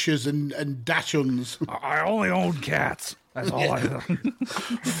pinchers and dachshunds. I only own cats. That's all I know.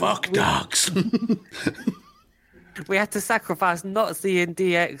 Fuck dogs. We had to sacrifice not seeing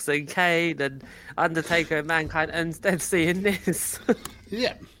DX and Kane and Undertaker and Mankind and instead seeing this.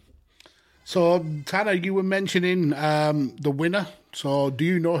 Yeah. So, Tanner, you were mentioning the winner. So, do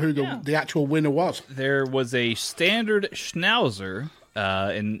you know who the actual winner was? There was a standard Schnauzer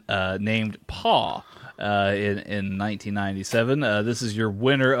named Paw in 1997. This is your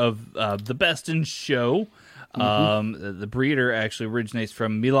winner of the Best in Show. The breeder actually originates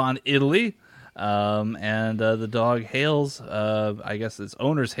from Milan, Italy. And the dog hails, I guess its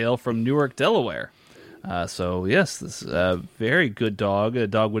owners hail from Newark, Delaware. So yes, this is a very good dog. The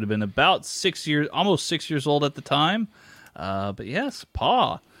dog would have been about 6 years, almost 6 years old at the time. But yes,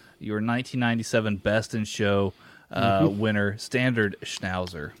 Paw, your 1997 Best in Show winner, standard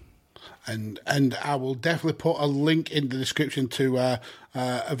Schnauzer. And I will definitely put a link in the description to a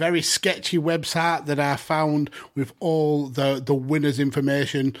very sketchy website that I found with all the winners'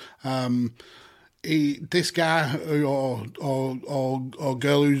 information. This guy or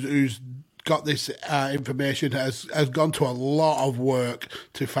girl who's got this information has gone to a lot of work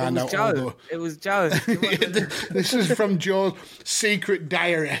to find out all the... It was Joe. This is from Joe's secret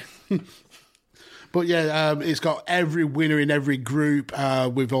diary. But yeah, it's got every winner in every group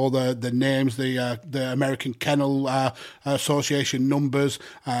with all the names, the American Kennel Association numbers,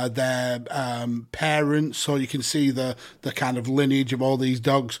 their parents, so you can see the kind of lineage of all these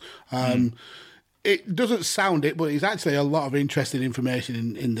dogs. It doesn't sound it, but it's actually a lot of interesting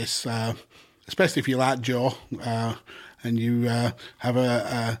information in this, especially if you like Joe. And you have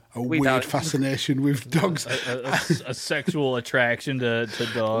a weird fascination with dogs. A sexual attraction to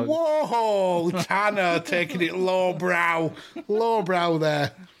dogs. Whoa, Tanner taking it lowbrow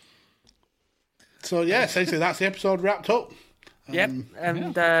there. So, yeah, essentially that's the episode wrapped up. Yep,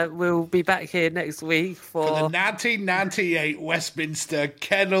 and we'll be back here next week for the 1998 Westminster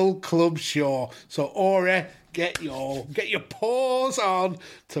Kennel Club Show. So, Ori, get your paws on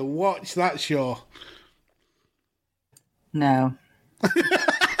to watch that show. No.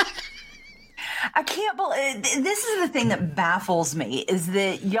 I can't believe this is the thing that baffles me is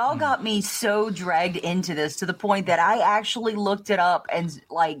that y'all got me so dragged into this to the point that I actually looked it up and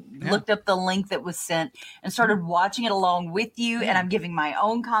looked up the link that was sent and started watching it along with you, and I'm giving my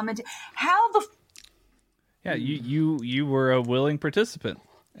own comment. How the you were a willing participant.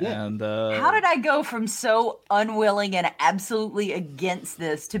 Yeah. And how did I go from so unwilling and absolutely against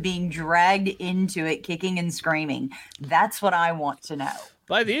this to being dragged into it, kicking and screaming? That's what I want to know.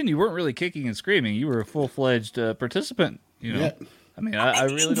 By the end, you weren't really kicking and screaming. You were a full-fledged participant. You know, yeah. I mean, I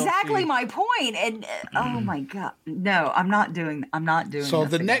really exactly don't my point. And oh my god, no, I'm not doing. So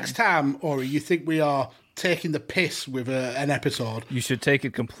the again. next time, Ori, you think we are taking the piss with an episode? You should take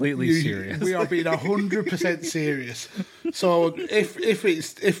it completely serious. We are being 100% serious. So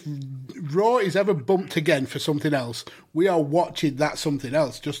if Raw is ever bumped again for something else, we are watching that something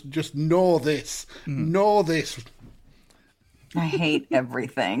else. Just know this. Know this. I hate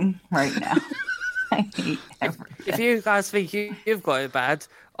everything right now. If you guys think you've got it bad,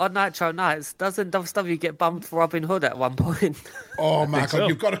 on Nitro Nights, doesn't WCW get bumped for Robin Hood at one point? Oh my God,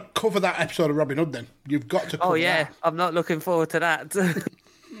 you've got to cover that episode of Robin Hood then. You've got to cover that. I'm not looking forward to that.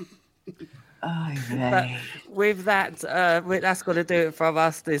 But with that, that's going to do it from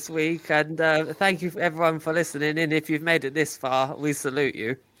us this week. And thank you everyone for listening. And if you've made it this far, we salute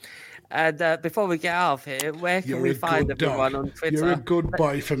you. And before we get out of here, where can we find everyone on Twitter? You're a good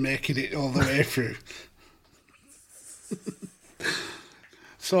boy for making it all the way through.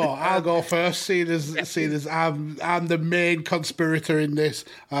 So I'll go first, seeing as I'm the main conspirator in this.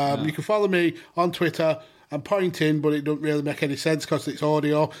 You can follow me on Twitter. I'm pointing, but it doesn't really make any sense because it's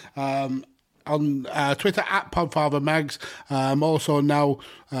audio. On Twitter at PodfatherMags. I'm also now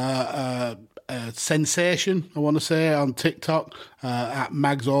Sensation, I want to say, on TikTok at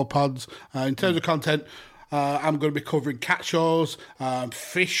MagsOpods. In terms of content, I'm going to be covering cat shows,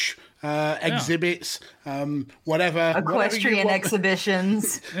 fish exhibits, whatever. Equestrian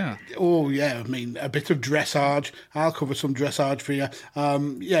exhibitions. Yeah. Oh, yeah. I mean, a bit of dressage. I'll cover some dressage for you.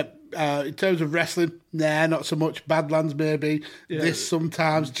 In terms of wrestling, not so much. Badlands maybe. Yeah. This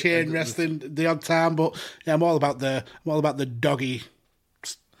sometimes. Chain wrestling the odd time, but yeah, I'm all about the doggy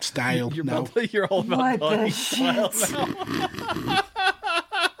style now. You're all about What doggy the style shit? now.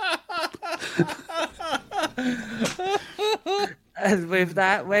 And with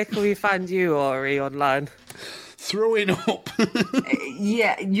that, where can we find you, Ori, online? Throwing up.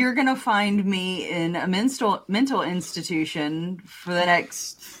 Yeah, you're going to find me in a mental institution for the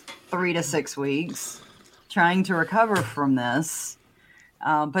next 3 to 6 weeks, trying to recover from this.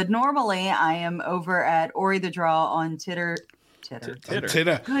 But normally I am over at Ori the Draw on Titter. Good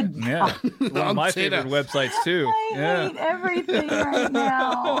Yeah. One of my Titter. favorite websites, too. I hate everything right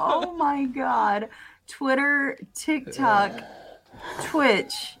now. Oh my God. Twitter, TikTok,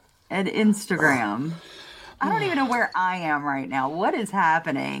 Twitch, and Instagram. I don't even know where I am right now. What is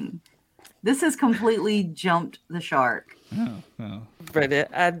happening? This has completely jumped the shark. Brilliant.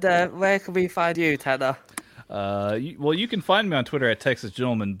 And where can we find you, Tanner? You can find me on Twitter at Texas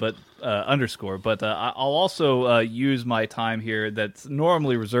Gentleman, but _. But I'll also use my time here that's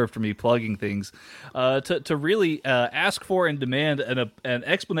normally reserved for me plugging things to really ask for and demand an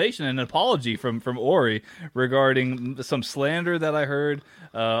explanation and an apology from Ori regarding some slander that I heard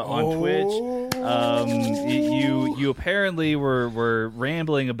on Twitch. You apparently were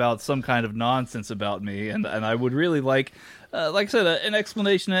rambling about some kind of nonsense about me, and I would really like I said, an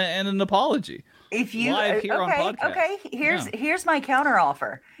explanation and an apology. If you live here on podcast. Here's my counter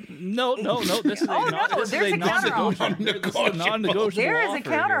offer. No. This is a non-negotiable. There is a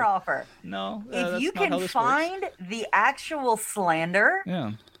counter offer. No, if you can find the actual slander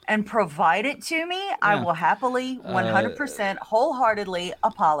and provide it to me, I will happily, 100%, wholeheartedly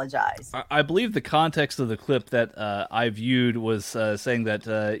apologize. I believe the context of the clip that I viewed was saying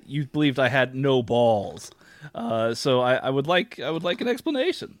that you believed I had no balls. So I would like an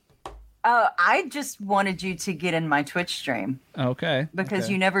explanation. I just wanted you to get in my Twitch stream. Okay. Because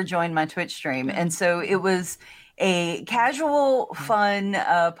you never joined my Twitch stream. And so it was a casual, fun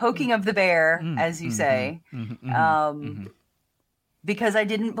poking of the bear, as you say, because I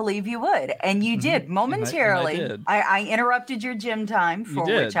didn't believe you would. And you did momentarily. And I interrupted your gym time, for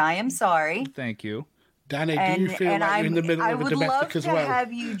which I am sorry. Thank you. Danny, do you feel like you're in the middle of a domestic as well? I would love to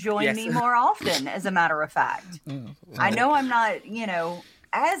have you join me more often, as a matter of fact. I know I'm not,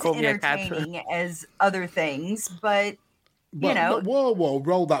 as entertaining as other things, but whoa,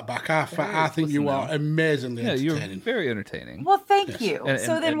 roll that back. I think you are amazingly entertaining. You're very entertaining. Well, thank you.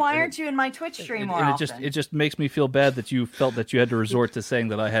 And why aren't you in my Twitch stream more often? It just makes me feel bad that you felt that you had to resort to saying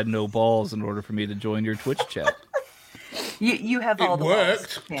that I had no balls in order for me to join your Twitch chat. You have all the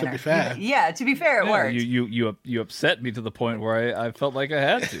worked, balls, to be fair. Yeah, to be fair, it worked. You upset me to the point where I felt like I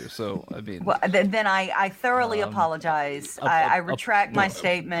had to. So I mean, well, then I thoroughly apologize. I retract my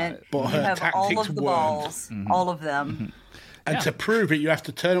statement. You have all of the balls, all of them. And to prove it, you have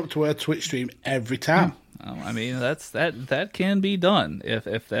to turn up to her Twitch stream every time. I mean, that can be done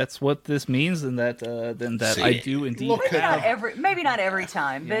if that's what this means, then I do indeed. Maybe not every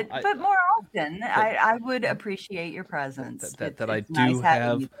time, but more often. I would appreciate your presence. That I do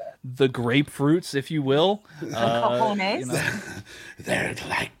have the grapefruits, if you will. They're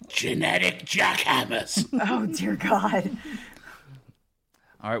like genetic jackhammers. Oh dear God.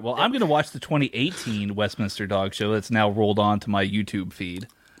 All right, well, I'm going to watch the 2018 Westminster Dog Show that's now rolled on to my YouTube feed.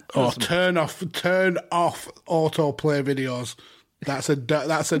 Turn off autoplay videos.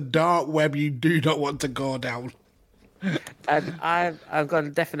 That's a dark web you do not want to go down. And I'm going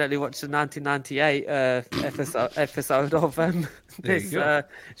to definitely watch the 1998 episode of this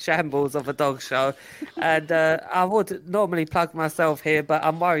shambles of a dog show. And I would normally plug myself here, but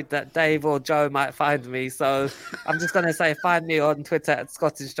I'm worried that Dave or Joe might find me. So I'm just going to say find me on Twitter at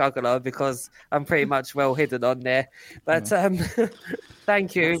Scottish Juggalo, because I'm pretty much well hidden on there. But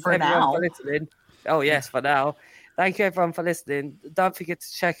thank you everyone for listening. Oh, yes, for now. Thank you, everyone, for listening. Don't forget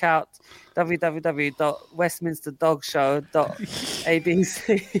to check out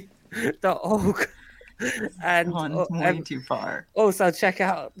www.westminsterdogshow.abc.org. And way too far. Also, check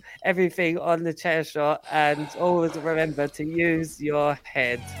out everything on the Chair Shot, and always remember to use your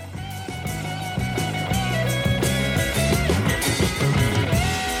head.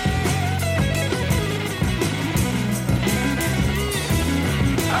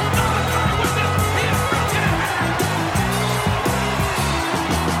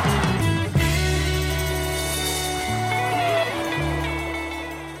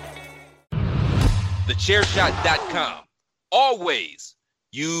 TheChairShot.com. Always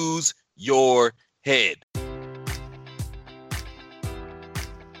use your head.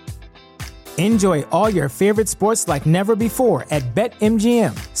 Enjoy all your favorite sports like never before at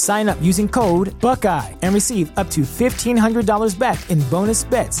BetMGM. Sign up using code Buckeye and receive up to $1,500 back in bonus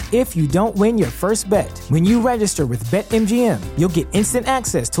bets if you don't win your first bet. When you register with BetMGM, you'll get instant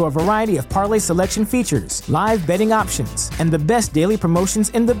access to a variety of parlay selection features, live betting options, and the best daily promotions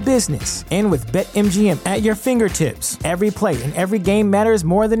in the business. And with BetMGM at your fingertips, every play and every game matters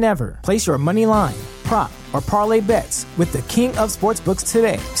more than ever. Place your money line, prop, or parlay bets with the king of sportsbooks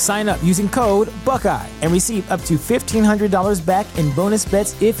today. Sign up using code Buckeye and receive up to $1,500 back in bonus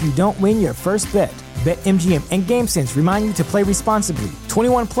bets if you don't win your first bet. BetMGM and GameSense remind you to play responsibly.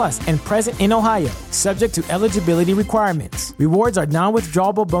 21 plus and present in Ohio, subject to eligibility requirements. Rewards are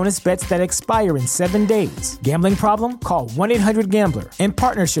non-withdrawable bonus bets that expire in 7 days. Gambling problem? Call 1-800-GAMBLER in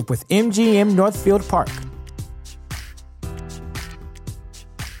partnership with MGM Northfield Park.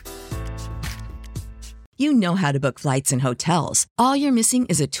 You know how to book flights and hotels. All you're missing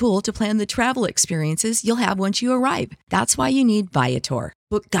is a tool to plan the travel experiences you'll have once you arrive. That's why you need Viator.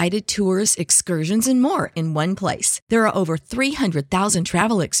 Book guided tours, excursions, and more in one place. There are over 300,000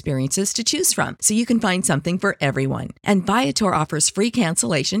 travel experiences to choose from, so you can find something for everyone. And Viator offers free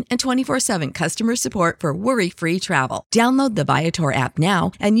cancellation and 24/7 customer support for worry-free travel. Download the Viator app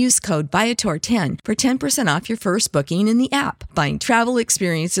now and use code Viator10 for 10% off your first booking in the app. Find travel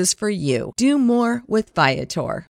experiences for you. Do more with Viator.